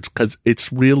records because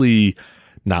it's really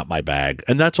not my bag.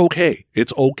 And that's okay.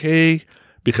 It's okay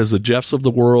because the Jeffs of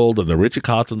the world and the Richie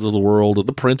Kotzens of the world and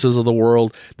the Princes of the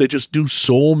world, they just do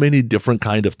so many different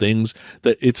kind of things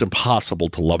that it's impossible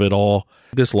to love it all.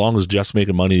 As long as Jeff's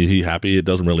making money, he's happy. It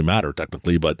doesn't really matter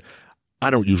technically, but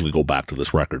I don't usually go back to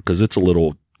this record because it's a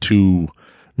little too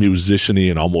musician-y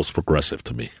and almost progressive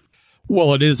to me.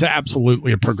 Well, it is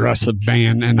absolutely a progressive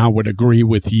band, and I would agree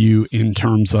with you in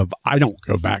terms of I don't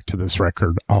go back to this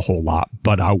record a whole lot,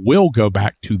 but I will go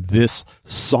back to this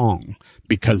song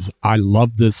because I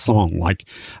love this song. Like,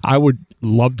 I would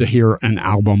love to hear an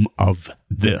album of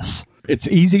this. It's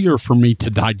easier for me to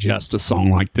digest a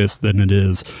song like this than it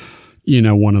is, you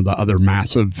know, one of the other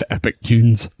massive epic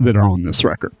tunes that are on this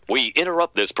record. We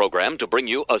interrupt this program to bring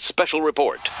you a special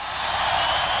report.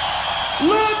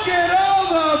 Look at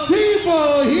all the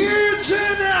people here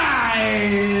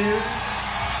tonight.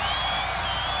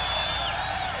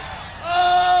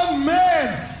 Oh,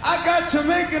 man, I got to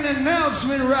make an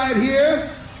announcement right here.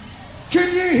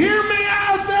 Can you hear me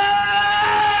out there?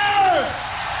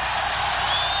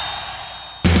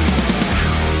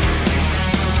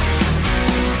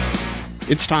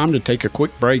 It's time to take a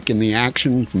quick break in the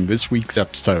action from this week's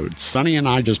episode. Sonny and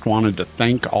I just wanted to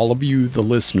thank all of you, the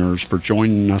listeners, for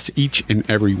joining us each and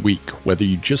every week. Whether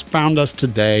you just found us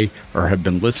today or have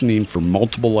been listening for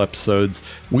multiple episodes,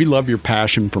 we love your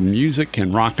passion for music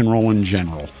and rock and roll in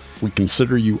general. We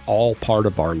consider you all part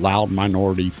of our Loud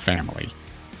Minority family.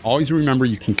 Always remember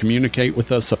you can communicate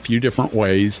with us a few different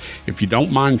ways. If you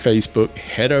don't mind Facebook,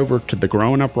 head over to the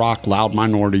Growing Up Rock Loud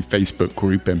Minority Facebook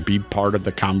group and be part of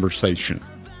the conversation.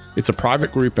 It's a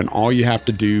private group and all you have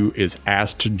to do is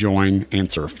ask to join,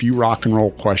 answer a few rock and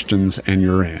roll questions, and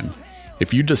you're in.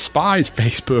 If you despise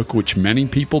Facebook, which many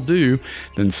people do,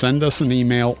 then send us an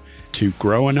email to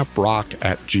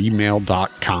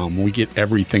growinguprock@gmail.com. We get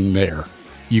everything there.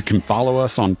 You can follow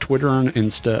us on Twitter and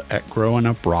Insta at Growing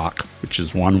Up Rock, which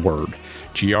is one word,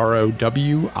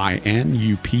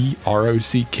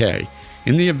 GROWINUPROCK.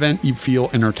 In the event you feel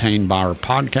entertained by our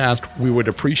podcast, we would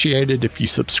appreciate it if you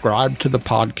subscribe to the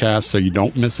podcast so you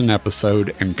don't miss an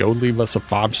episode, and go leave us a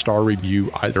 5-star review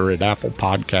either at Apple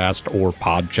Podcast or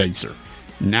Podchaser.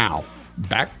 Now,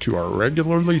 back to our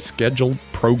regularly scheduled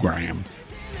program.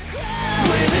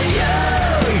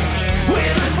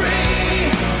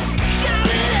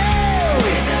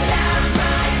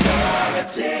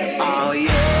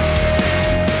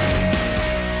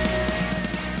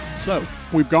 So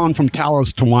we've gone from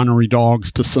Talus to Winery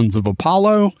Dogs to Sons of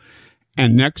Apollo.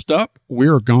 And next up,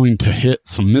 we're going to hit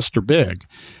some Mr. Big.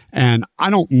 And I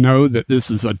don't know that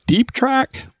this is a deep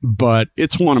track, but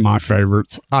it's one of my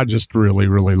favorites. I just really,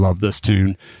 really love this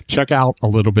tune. Check out a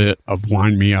little bit of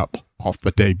Wind Me Up off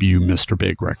the debut Mr.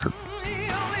 Big record.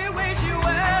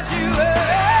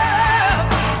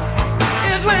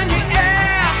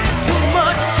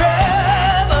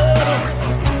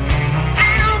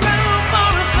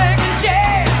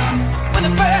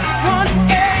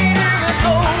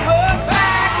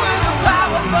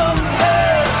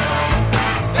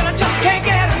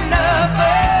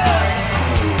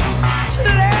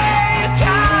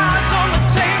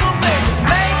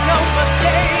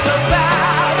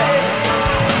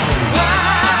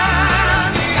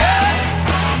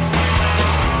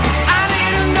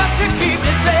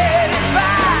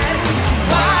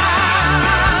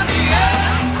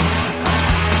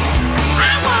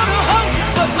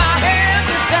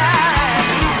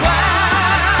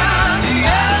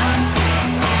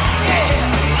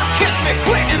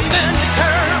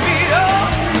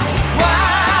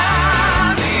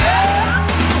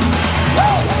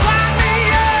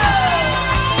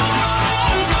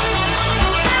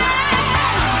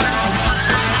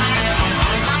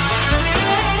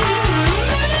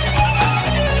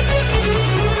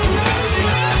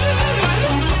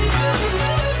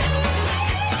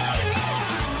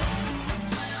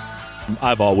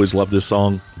 I've always loved this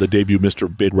song. The debut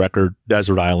Mr. Big record,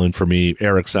 Desert Island for me.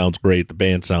 Eric sounds great. The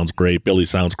band sounds great. Billy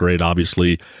sounds great,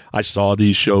 obviously. I saw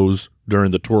these shows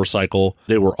during the tour cycle.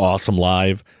 They were awesome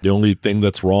live. The only thing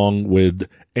that's wrong with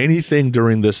anything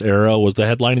during this era was the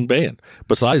headlining band.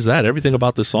 Besides that, everything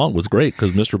about this song was great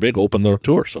because Mr. Big opened the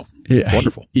tour. So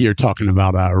wonderful. You're talking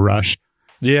about Rush.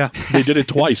 Yeah, they did it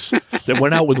twice. They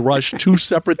went out with Rush 2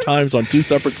 separate times on 2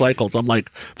 separate cycles. I'm like,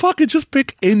 fuck it, just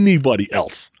pick anybody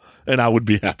else. And I would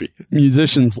be happy.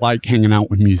 Musicians like hanging out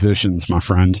with musicians, my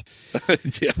friend.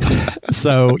 Yeah.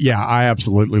 So, yeah, I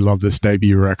absolutely love this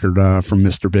debut record from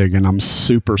Mr. Big, and I'm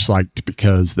super psyched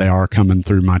because they are coming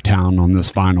through my town on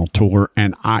this vinyl tour,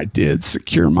 and I did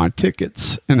secure my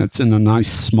tickets, and it's in a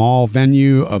nice small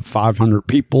venue of 500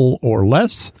 people or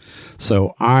less.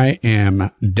 So I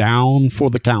am down for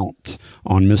the count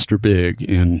on Mr. Big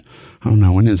in, I don't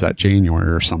know, when is that,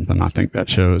 January or something? I think that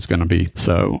show is going to be.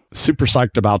 So super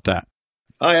psyched about that.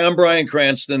 Hi, I'm Bryan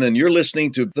Cranston, and you're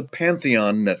listening to the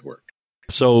Pantheon Network.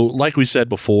 So like we said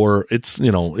before, it's,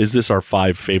 is this our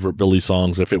 5 favorite Billy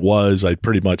songs? If it was, I'd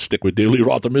pretty much stick with Daily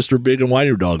Roth and Mr. Big and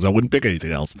Winery Dogs. I wouldn't pick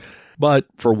anything else. But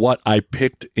for what I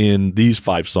picked in these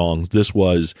 5 songs, this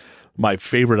was my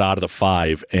favorite out of the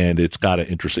 5, and it's got an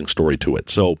interesting story to it.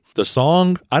 So the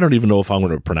song, I don't even know if I'm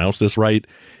going to pronounce this right,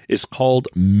 is called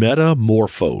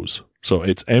Metamorphose. So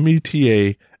it's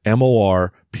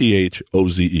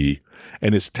Metamorphoze,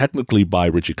 and it's technically by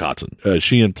Richie Kotzen.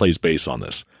 Sheehan plays bass on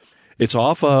this. It's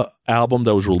off an album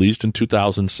that was released in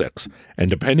 2006, and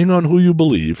depending on who you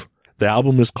believe, the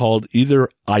album is called either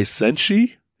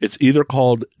Isenshi, it's either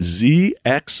called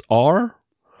ZXR,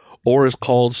 or is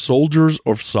called Soldiers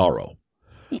of Sorrow.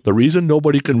 The reason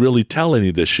nobody can really tell any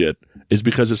of this shit is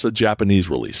because it's a Japanese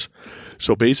release.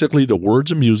 So basically the words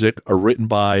and music are written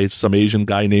by some Asian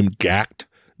guy named Gakt,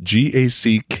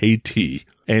 Gackt,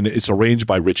 and it's arranged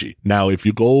by Richie. Now, if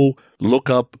you go look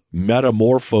up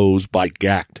Metamorphose by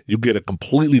Gakt, you get a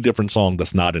completely different song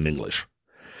that's not in English.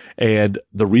 And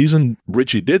the reason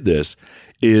Richie did this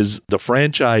is the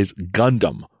franchise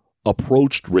Gundam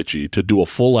approached Richie to do a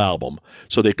full album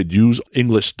so they could use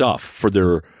English stuff for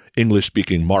their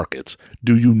English-speaking markets.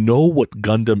 Do you know what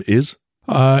Gundam is?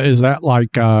 Is that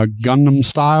like Gundam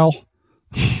style?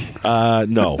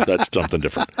 No, that's something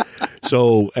different.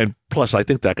 So, and plus, I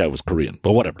think that guy was Korean,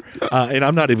 but whatever. And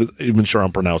I'm not even sure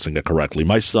I'm pronouncing it correctly.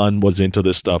 My son was into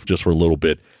this stuff just for a little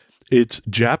bit. It's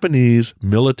Japanese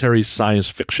military science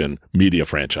fiction media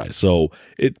franchise. So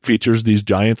it features these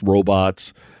giant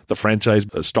robots. The franchise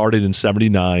started in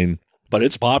 1979, but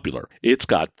it's popular. It's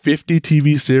got 50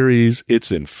 TV series.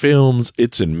 It's in films.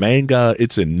 It's in manga.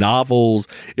 It's in novels.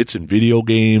 It's in video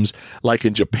games. Like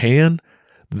in Japan,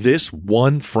 this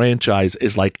one franchise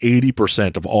is like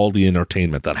 80% of all the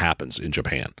entertainment that happens in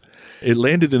Japan. It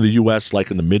landed in the U.S. like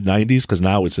in the mid-90s because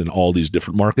now it's in all these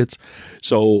different markets.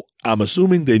 So I'm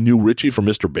assuming they knew Richie from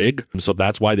Mr. Big. So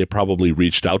that's why they probably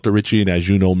reached out to Richie. And as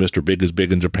you know, Mr. Big is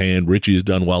big in Japan. Richie has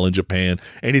done well in Japan.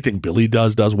 Anything Billy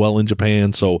does well in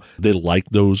Japan. So they like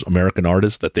those American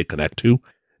artists that they connect to.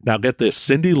 Now get this,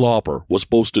 Cyndi Lauper was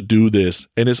supposed to do this,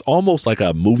 and it's almost like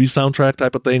a movie soundtrack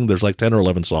type of thing. There's like 10 or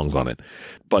 11 songs on it,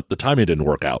 but the timing didn't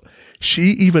work out. She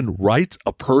even writes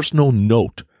a personal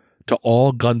note to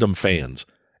all Gundam fans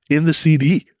in the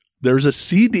CD. There's a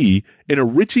CD in a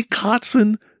Richie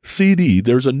Kotzen CD.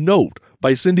 There's a note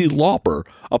by Cyndi Lauper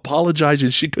apologizing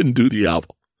she couldn't do the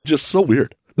album. Just so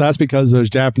weird. That's because those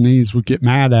Japanese would get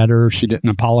mad at her if she didn't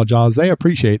apologize. They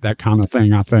appreciate that kind of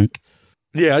thing, I think.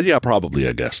 Yeah, probably,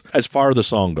 I guess. As far as the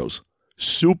song goes,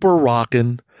 super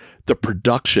rockin'. The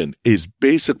production is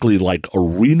basically like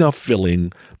arena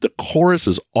filling. The chorus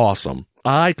is awesome.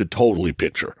 I could totally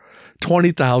picture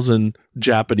 20,000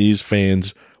 Japanese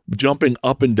fans jumping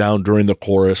up and down during the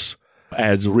chorus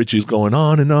as Richie's going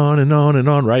on and on and on and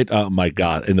on, right? Oh, my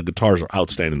God. And the guitars are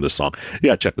outstanding in this song.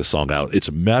 Yeah, check this song out. It's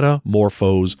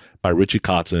Metamorphose by Richie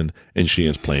Kotzen, and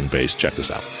Sheehan's playing bass. Check this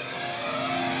out.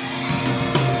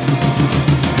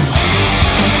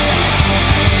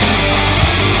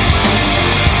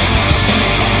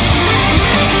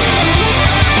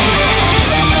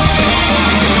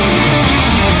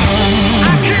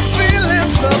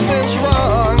 Something's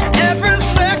wrong every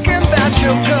second that you're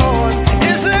gone.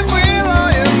 Is it real or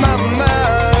in my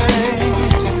mind?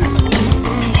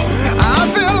 I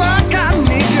feel like I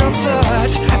need your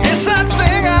touch. It's that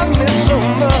thing I miss so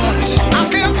much. I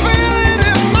can feel it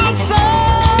in my soul.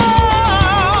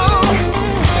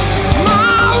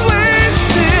 My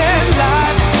wasted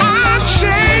life, I'm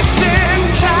chasing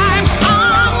time.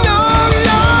 I know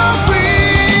you're real.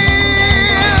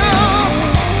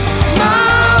 My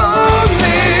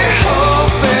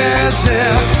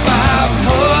if I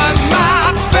put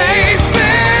my faith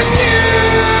in you.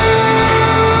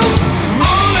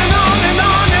 On and on and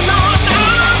on and on,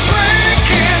 I'm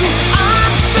breaking,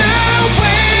 I'm still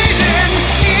waiting,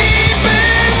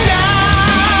 even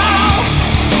now.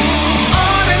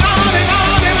 On and on and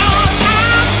on and on,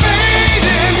 I'm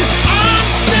fading, I'm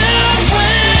still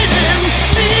waiting,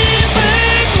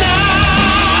 even now.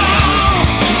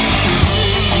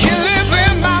 You live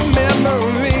in my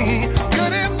memory.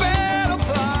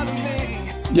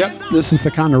 Yep, this is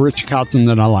the kind of Richie Kotzen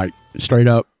that I like. Straight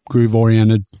up,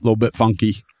 groove-oriented, a little bit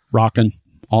funky, rocking,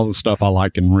 all the stuff I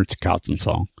like in Richie Kotzen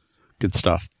song. Good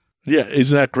stuff. Yeah,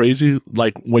 isn't that crazy?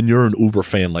 Like, when you're an Uber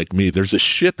fan like me, there's a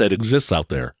shit that exists out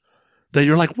there that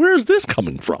you're like, where is this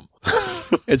coming from?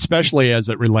 Especially as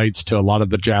it relates to a lot of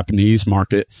the Japanese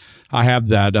market. I have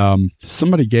that,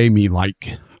 somebody gave me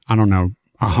like, I don't know,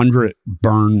 100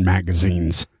 Burn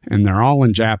magazines, and they're all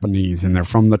in Japanese, and they're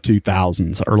from the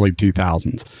 2000s, early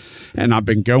 2000s. And I've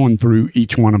been going through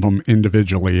each one of them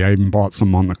individually. I even bought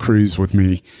some on the cruise with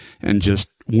me and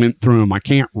just went through them. I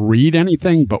can't read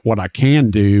anything, but what I can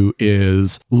do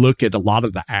is look at a lot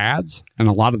of the ads, and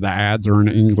a lot of the ads are in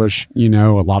English. You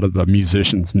know, a lot of the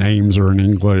musicians' names are in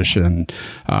English, and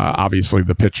obviously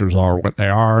the pictures are what they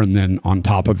are. And then on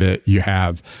top of it, you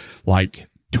have like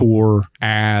tour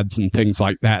ads and things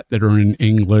like that that are in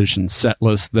English, and set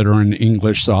lists that are in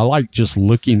English. So I like just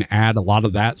looking at a lot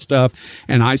of that stuff.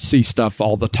 And I see stuff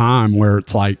all the time where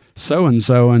it's like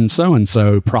so-and-so and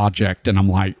so-and-so project. And I'm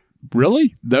like,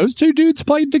 really? Those two dudes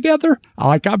played together?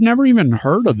 I've never even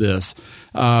heard of this,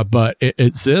 but it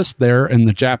exists there in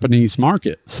the Japanese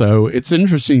market. So it's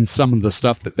interesting, some of the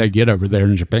stuff that they get over there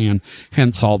in Japan,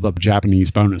 hence all the Japanese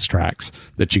bonus tracks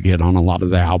that you get on a lot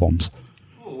of the albums.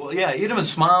 Yeah, Eat 'em and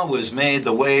Smile was made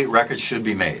the way records should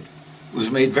be made. It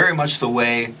was made very much the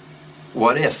way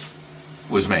What If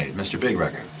was made, Mr. Big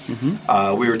record.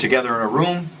 Mm-hmm. We were together in a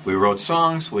room, we wrote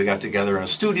songs, we got together in a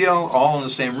studio, all in the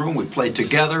same room, we played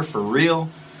together for real,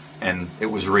 and it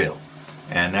was real.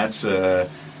 And that's,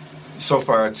 so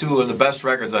far, two of the best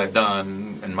records I've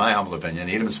done, in my humble opinion,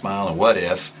 Eat 'em and Smile and What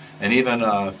If, and even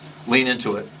Lean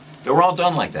Into It. They were all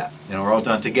done like that. You know, we're all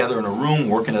done together in a room,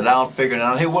 working it out, figuring it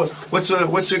out. Hey, what's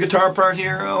the guitar part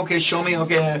here? Okay, show me.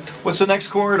 Okay, what's the next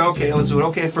chord? Okay, let's do it.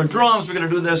 Okay, for drums, we're going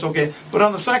to do this. Okay, but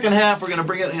on the second half, we're going to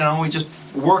bring it, you know, we just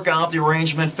work out the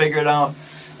arrangement, figure it out.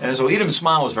 And so Eat 'em and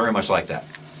Smile was very much like that.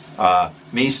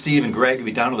 Me, Steve, and Greg would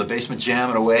be down to the basement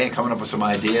jamming away and coming up with some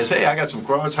ideas. Hey, I got some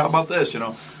chords. How about this, you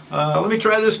know? Let me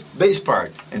try this bass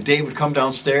part. And Dave would come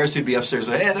downstairs. He'd be upstairs.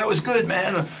 Say, hey, that was good,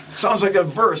 man. It sounds like a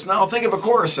verse. Now think of a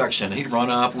chorus section. He'd run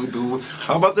up. We'd do,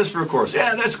 how about this for a chorus?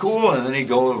 Yeah, that's cool. And then he'd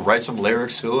go write some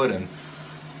lyrics to it. And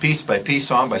piece by piece,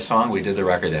 song by song, we did the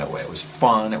record that way. It was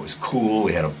fun. It was cool.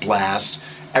 We had a blast.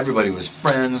 Everybody was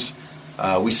friends.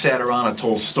 We sat around and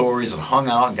told stories and hung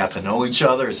out and got to know each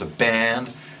other as a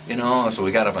band. You know, so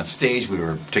we got up on stage. We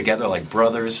were together like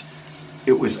brothers.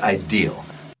 It was ideal.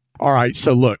 All right,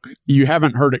 so look, you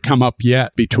haven't heard it come up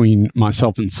yet between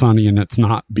myself and Sonny, and it's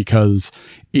not because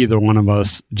either one of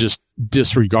us just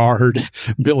disregard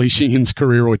Billy Sheehan's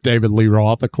career with David Lee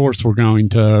Roth. Of course, we're going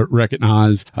to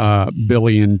recognize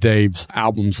Billy and Dave's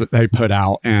albums that they put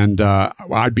out. And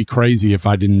I'd be crazy if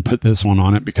I didn't put this one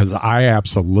on it, because I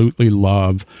absolutely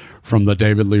love, from the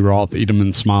David Lee Roth Eat 'Em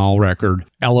and Smile record,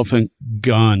 Elephant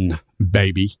Gun,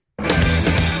 Baby.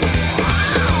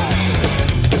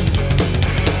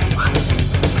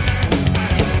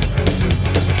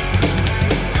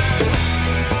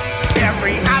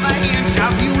 Every other inch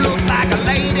of you looks like a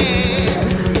lady,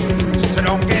 so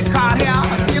don't get caught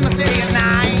here in the city at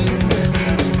night.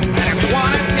 And if you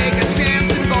wanna take a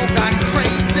chance and go gun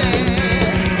crazy,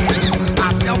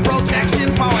 I'll sell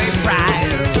protection for a prize.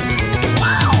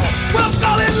 We'll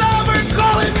call it love or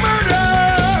call it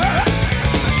murder.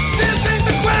 This ain't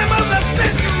the crime of the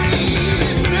century.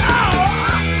 No,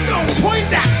 don't point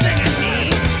that thing at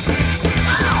me.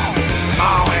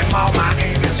 More and more my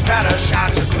aim is better.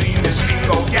 Shots are clean as me.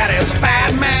 Go get his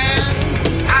bad man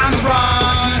and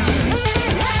run.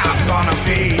 I'm gonna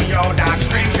be your dark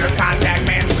stranger. Contact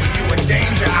man when you in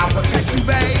danger. I'll protect you,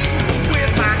 babe,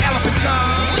 with my elephant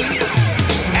gun.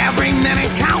 Every minute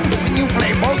counts when you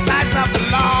play both sides of the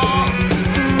law.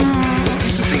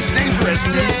 These dangerous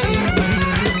days.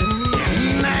 Give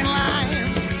me 9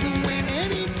 lives to win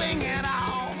anything at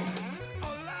all.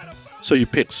 So you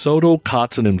picked Soto,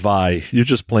 Kotzen, and Vi. You're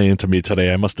just playing to me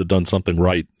today. I must have done something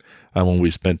right when we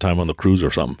spent time on the cruise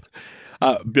or something.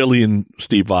 Billy and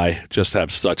Steve Vai just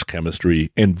have such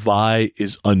chemistry, and Vai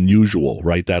is unusual,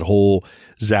 right? That whole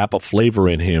zap of flavor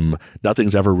in him,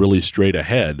 nothing's ever really straight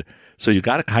ahead. So you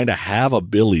got to kind of have a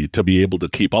Billy to be able to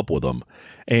keep up with him.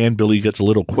 And Billy gets a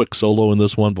little quick solo in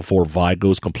this one before Vai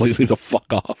goes completely the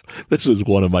fuck off. This is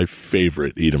one of my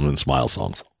favorite Eat 'Em and Smile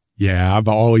songs. Yeah, I've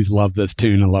always loved this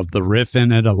tune. I love the riff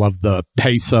in it. I love the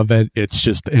pace of it. It's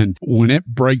just, and when it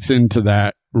breaks into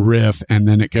that riff and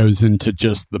then it goes into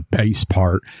just the bass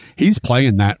part, he's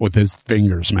playing that with his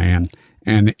fingers, man.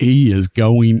 And he is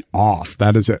going off.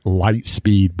 That is at light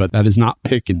speed, but that is not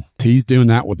picking. He's doing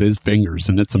that with his fingers,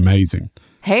 and it's amazing.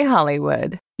 Hey,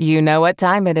 Hollywood. You know what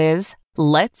time it is.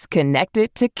 Let's connect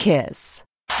it to Kiss.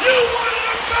 You wanted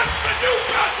the best, but you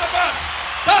got the best.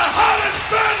 The hottest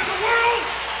band in the world,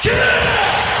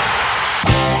 Kiss!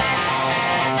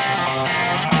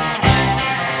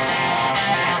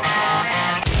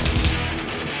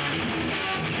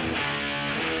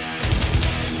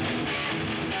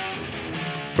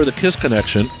 For the Kiss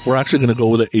connection, we're actually going to go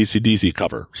with an AC/DC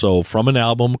cover. So from an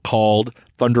album called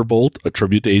Thunderbolt, a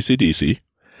tribute to AC/DC,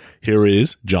 here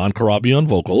is John Corabi on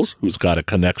vocals, who's got a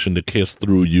connection to Kiss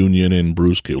through Union and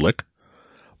Bruce Kulick.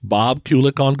 Bob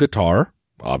Kulick on guitar,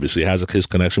 obviously has a Kiss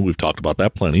connection. We've talked about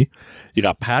that plenty. You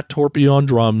got Pat Torpey on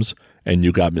drums, and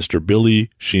you got Mr.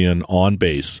 Billy Sheehan on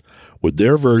bass with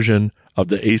their version of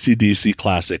the AC/DC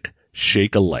classic,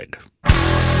 Shake a Leg.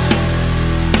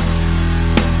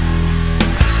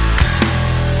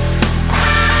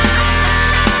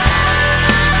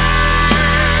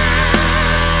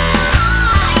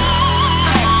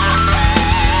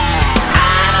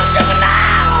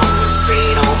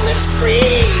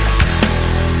 Street.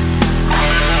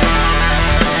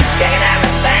 He's taking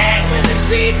everything with his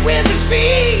feet, with his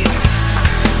feet.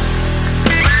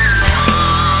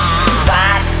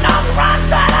 Fighting on the wrong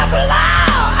side of the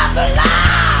law, of the law.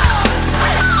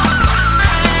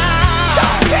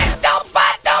 Don't pick, don't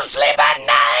fight, don't sleep at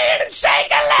night, and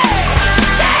shake a leg,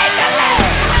 shake a leg,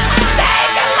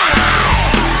 shake a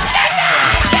leg, shake a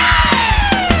leg.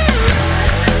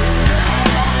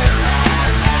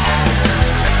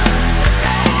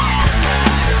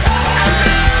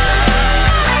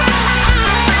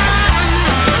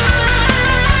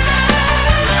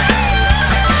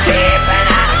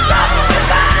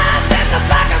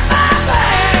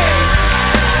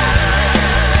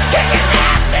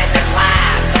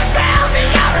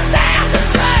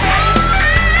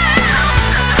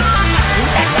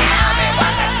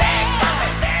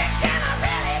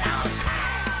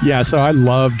 Yeah, so I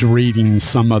loved reading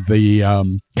some of the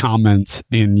comments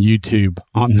in YouTube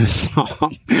on this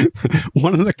song.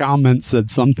 One of the comments said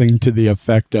something to the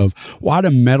effect of, why do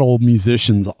metal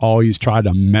musicians always try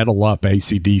to metal up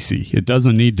AC/DC? It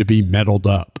doesn't need to be metaled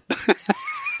up.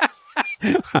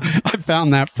 I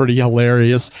found that pretty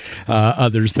hilarious.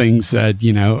 Other things said,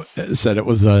 said it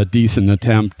was a decent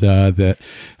attempt, that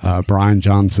Brian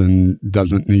Johnson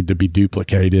doesn't need to be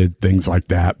duplicated, things like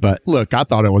that. But look, I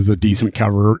thought it was a decent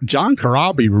cover. John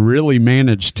Corabi really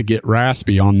managed to get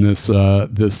raspy on this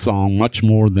song much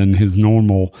more than his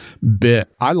normal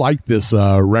bit. I like this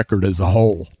record as a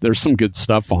whole. There's some good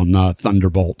stuff on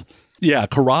Thunderbolt. Yeah,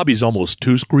 Corabi's almost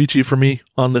too screechy for me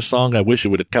on this song. I wish it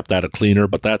would have kept that a cleaner,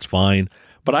 but that's fine.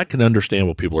 But I can understand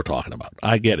what people are talking about.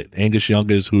 I get it. Angus Young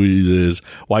is who he is.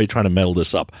 Why are you trying to metal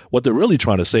this up? What they're really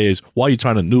trying to say is, why are you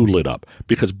trying to noodle it up?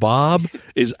 Because Bob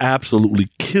is absolutely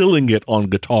killing it on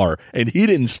guitar, and he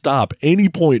didn't stop any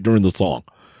point during the song.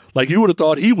 Like, you would have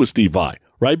thought he was Steve Vai,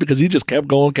 right? Because he just kept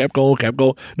going,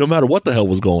 no matter what the hell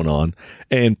was going on.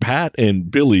 And Pat and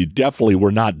Billy definitely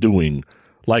were not doing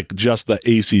like just the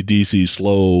AC/DC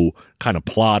slow kind of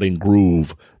plodding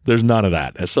groove. There's none of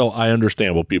that. And so I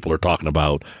understand what people are talking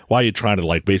about. Why are you trying to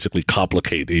like basically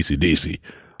complicate AC/DC?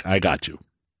 I got you.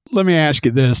 Let me ask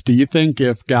you this. Do you think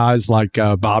if guys like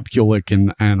Bob Kulick,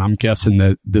 and I'm guessing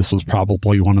that this was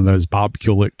probably one of those Bob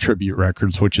Kulick tribute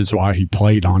records, which is why he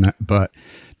played on it, but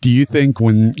do you think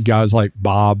when guys like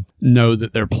Bob know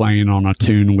that they're playing on a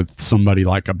tune with somebody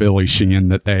like a Billy Sheehan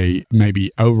that they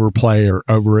maybe overplay or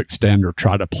overextend or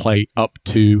try to play up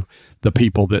to the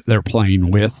people that they're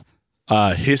playing with?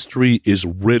 History is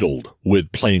riddled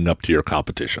with playing up to your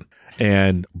competition.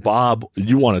 And Bob,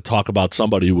 you want to talk about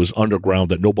somebody who was underground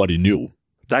that nobody knew.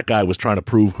 That guy was trying to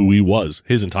prove who he was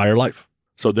his entire life.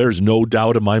 So there's no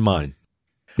doubt in my mind.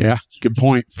 Yeah, good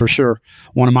point, for sure.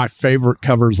 One of my favorite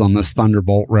covers on this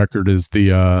Thunderbolt record is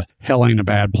the Hell Ain't a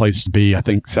Bad Place to Be. I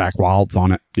think Zakk Wylde's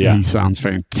on it. Yeah. He sounds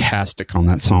fantastic on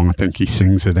that song. I think he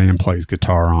sings it and plays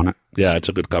guitar on it. Yeah, it's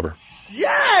a good cover.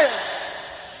 Yeah!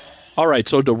 All right,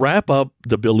 so to wrap up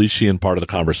the Billy Sheehan part of the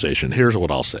conversation, here's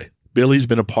what I'll say. Billy's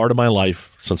been a part of my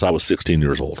life since I was 16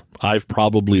 years old. I've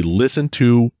probably listened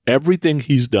to everything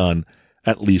he's done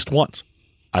at least once.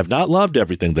 I've not loved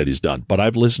everything that he's done, but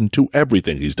I've listened to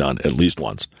everything he's done at least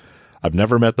once. I've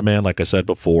never met the man, like I said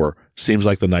before. Seems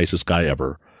like the nicest guy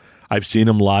ever. I've seen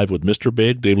him live with Mr.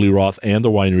 Big, David Lee Roth, and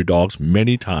the Winery Dogs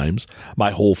many times.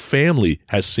 My whole family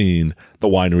has seen the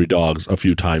Winery Dogs a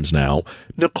few times now.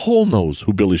 Nicole knows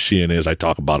who Billy Sheehan is. I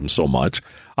talk about him so much.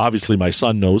 Obviously, my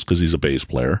son knows because he's a bass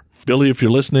player. Billy, if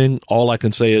you're listening, all I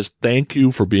can say is thank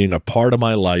you for being a part of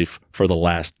my life for the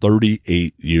last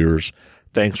 38 years.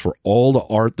 Thanks for all the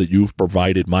art that you've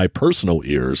provided my personal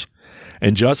ears.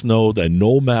 And just know that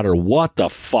no matter what the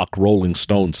fuck Rolling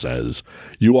Stone says,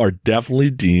 you are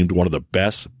definitely deemed one of the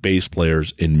best bass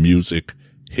players in music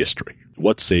history.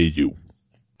 What say you?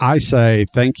 I say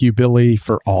thank you, Billy,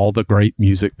 for all the great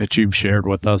music that you've shared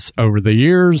with us over the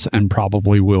years and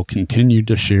probably will continue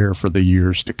to share for the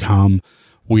years to come.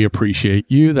 We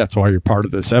appreciate you. That's why you're part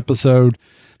of this episode.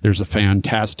 There's a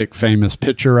fantastic, famous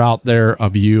picture out there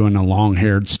of you and a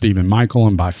long-haired Stephen Michael.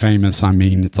 And by famous, I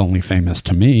mean it's only famous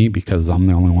to me because I'm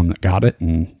the only one that got it,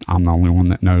 and I'm the only one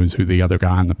that knows who the other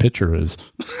guy in the picture is.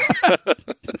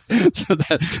 So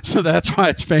that's why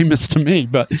it's famous to me.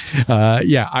 But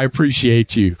yeah, I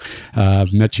appreciate you.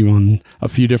 I've met you on a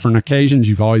few different occasions.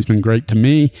 You've always been great to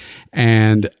me.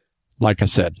 And like I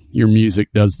said, your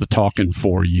music does the talking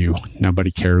for you.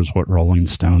 Nobody cares what Rolling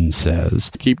Stone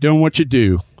says. Keep doing what you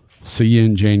do. See you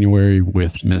in January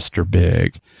with Mr.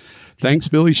 Big. Thanks,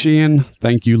 Billy Sheehan.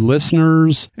 Thank you,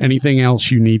 listeners. Anything else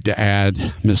you need to add,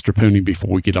 Mr. Pooney,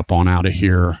 before we get up on out of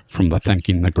here from the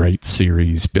Thanking the Great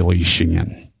series, Billy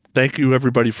Sheehan? Thank you,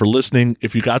 everybody, for listening.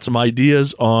 If you got some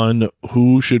ideas on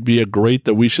who should be a great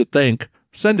that we should thank,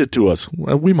 send it to us.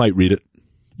 We might read it.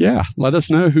 Yeah, let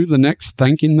us know who the next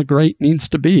Thanking the Great needs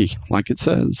to be. Like it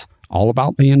says, all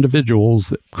about the individuals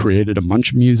that created a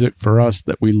bunch of music for us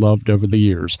that we loved over the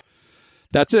years.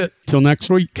 That's it. Till next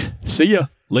week. See ya.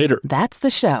 Later. That's the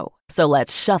show. So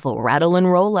let's shuffle, rattle, and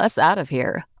roll us out of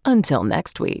here. Until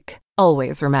next week.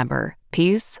 Always remember,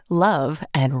 peace, love,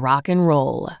 and rock and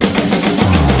roll.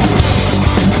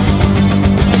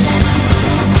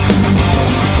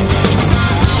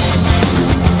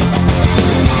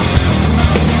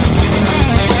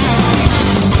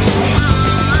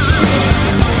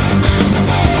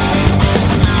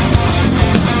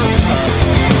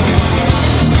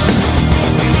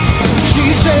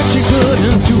 She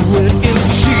couldn't do it if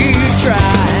she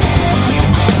tried,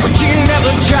 but she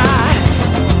never tried,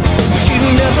 she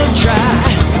never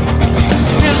tried.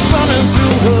 It's running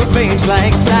through her veins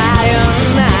like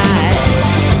cyanide.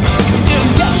 It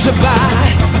gets her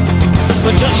by,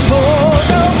 but just for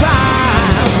a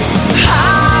while.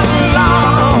 How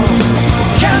long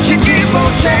can she keep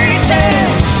on chasing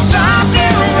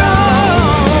something wrong?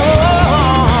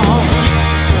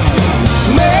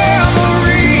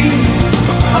 Memories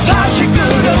of how she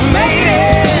could have made it.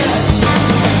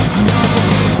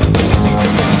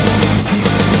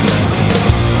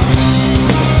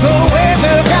 The waves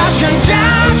are crashing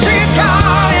down, she's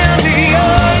caught in the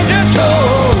undertow,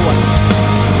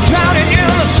 drowning in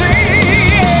the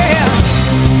sea, yeah.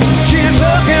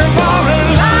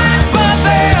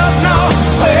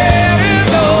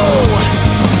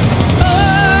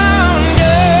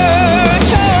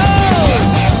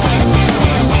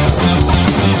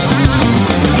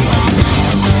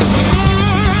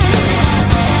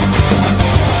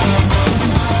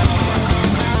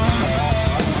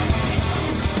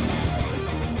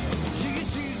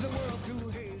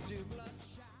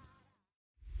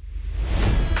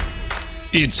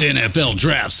 It's NFL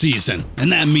draft season,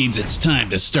 and that means it's time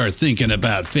to start thinking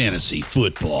about fantasy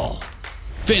football.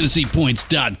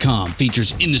 FantasyPoints.com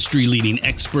features industry-leading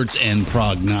experts and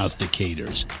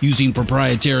prognosticators using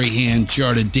proprietary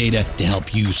hand-charted data to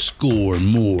help you score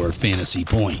more fantasy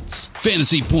points.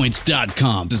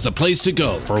 FantasyPoints.com is the place to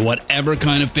go for whatever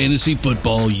kind of fantasy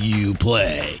football you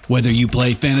play. Whether you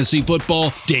play fantasy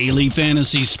football, daily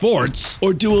fantasy sports,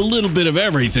 or do a little bit of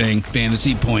everything,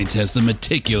 Fantasy Points has the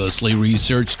meticulously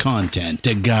researched content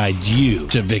to guide you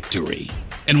to victory.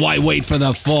 And why wait for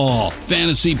the fall?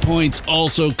 Fantasy Points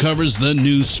also covers the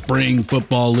new spring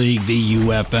football league, the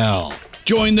UFL.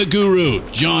 Join the guru,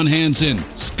 John Hansen,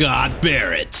 Scott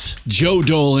Barrett, Joe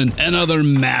Dolan, and other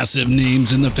massive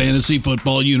names in the fantasy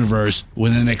football universe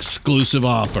with an exclusive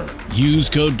offer. Use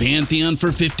code Pantheon for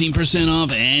 15%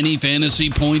 off any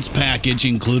Fantasy Points package,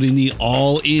 including the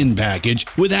all-in package,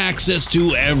 with access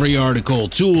to every article,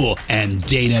 tool, and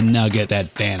data nugget that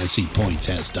Fantasy Points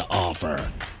has to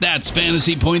offer. That's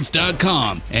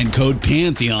FantasyPoints.com and code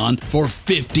Pantheon for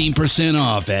 15%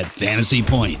 off at Fantasy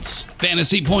Points.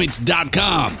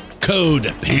 FantasyPoints.com,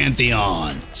 code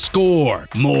Pantheon. Score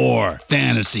more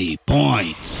fantasy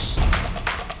points.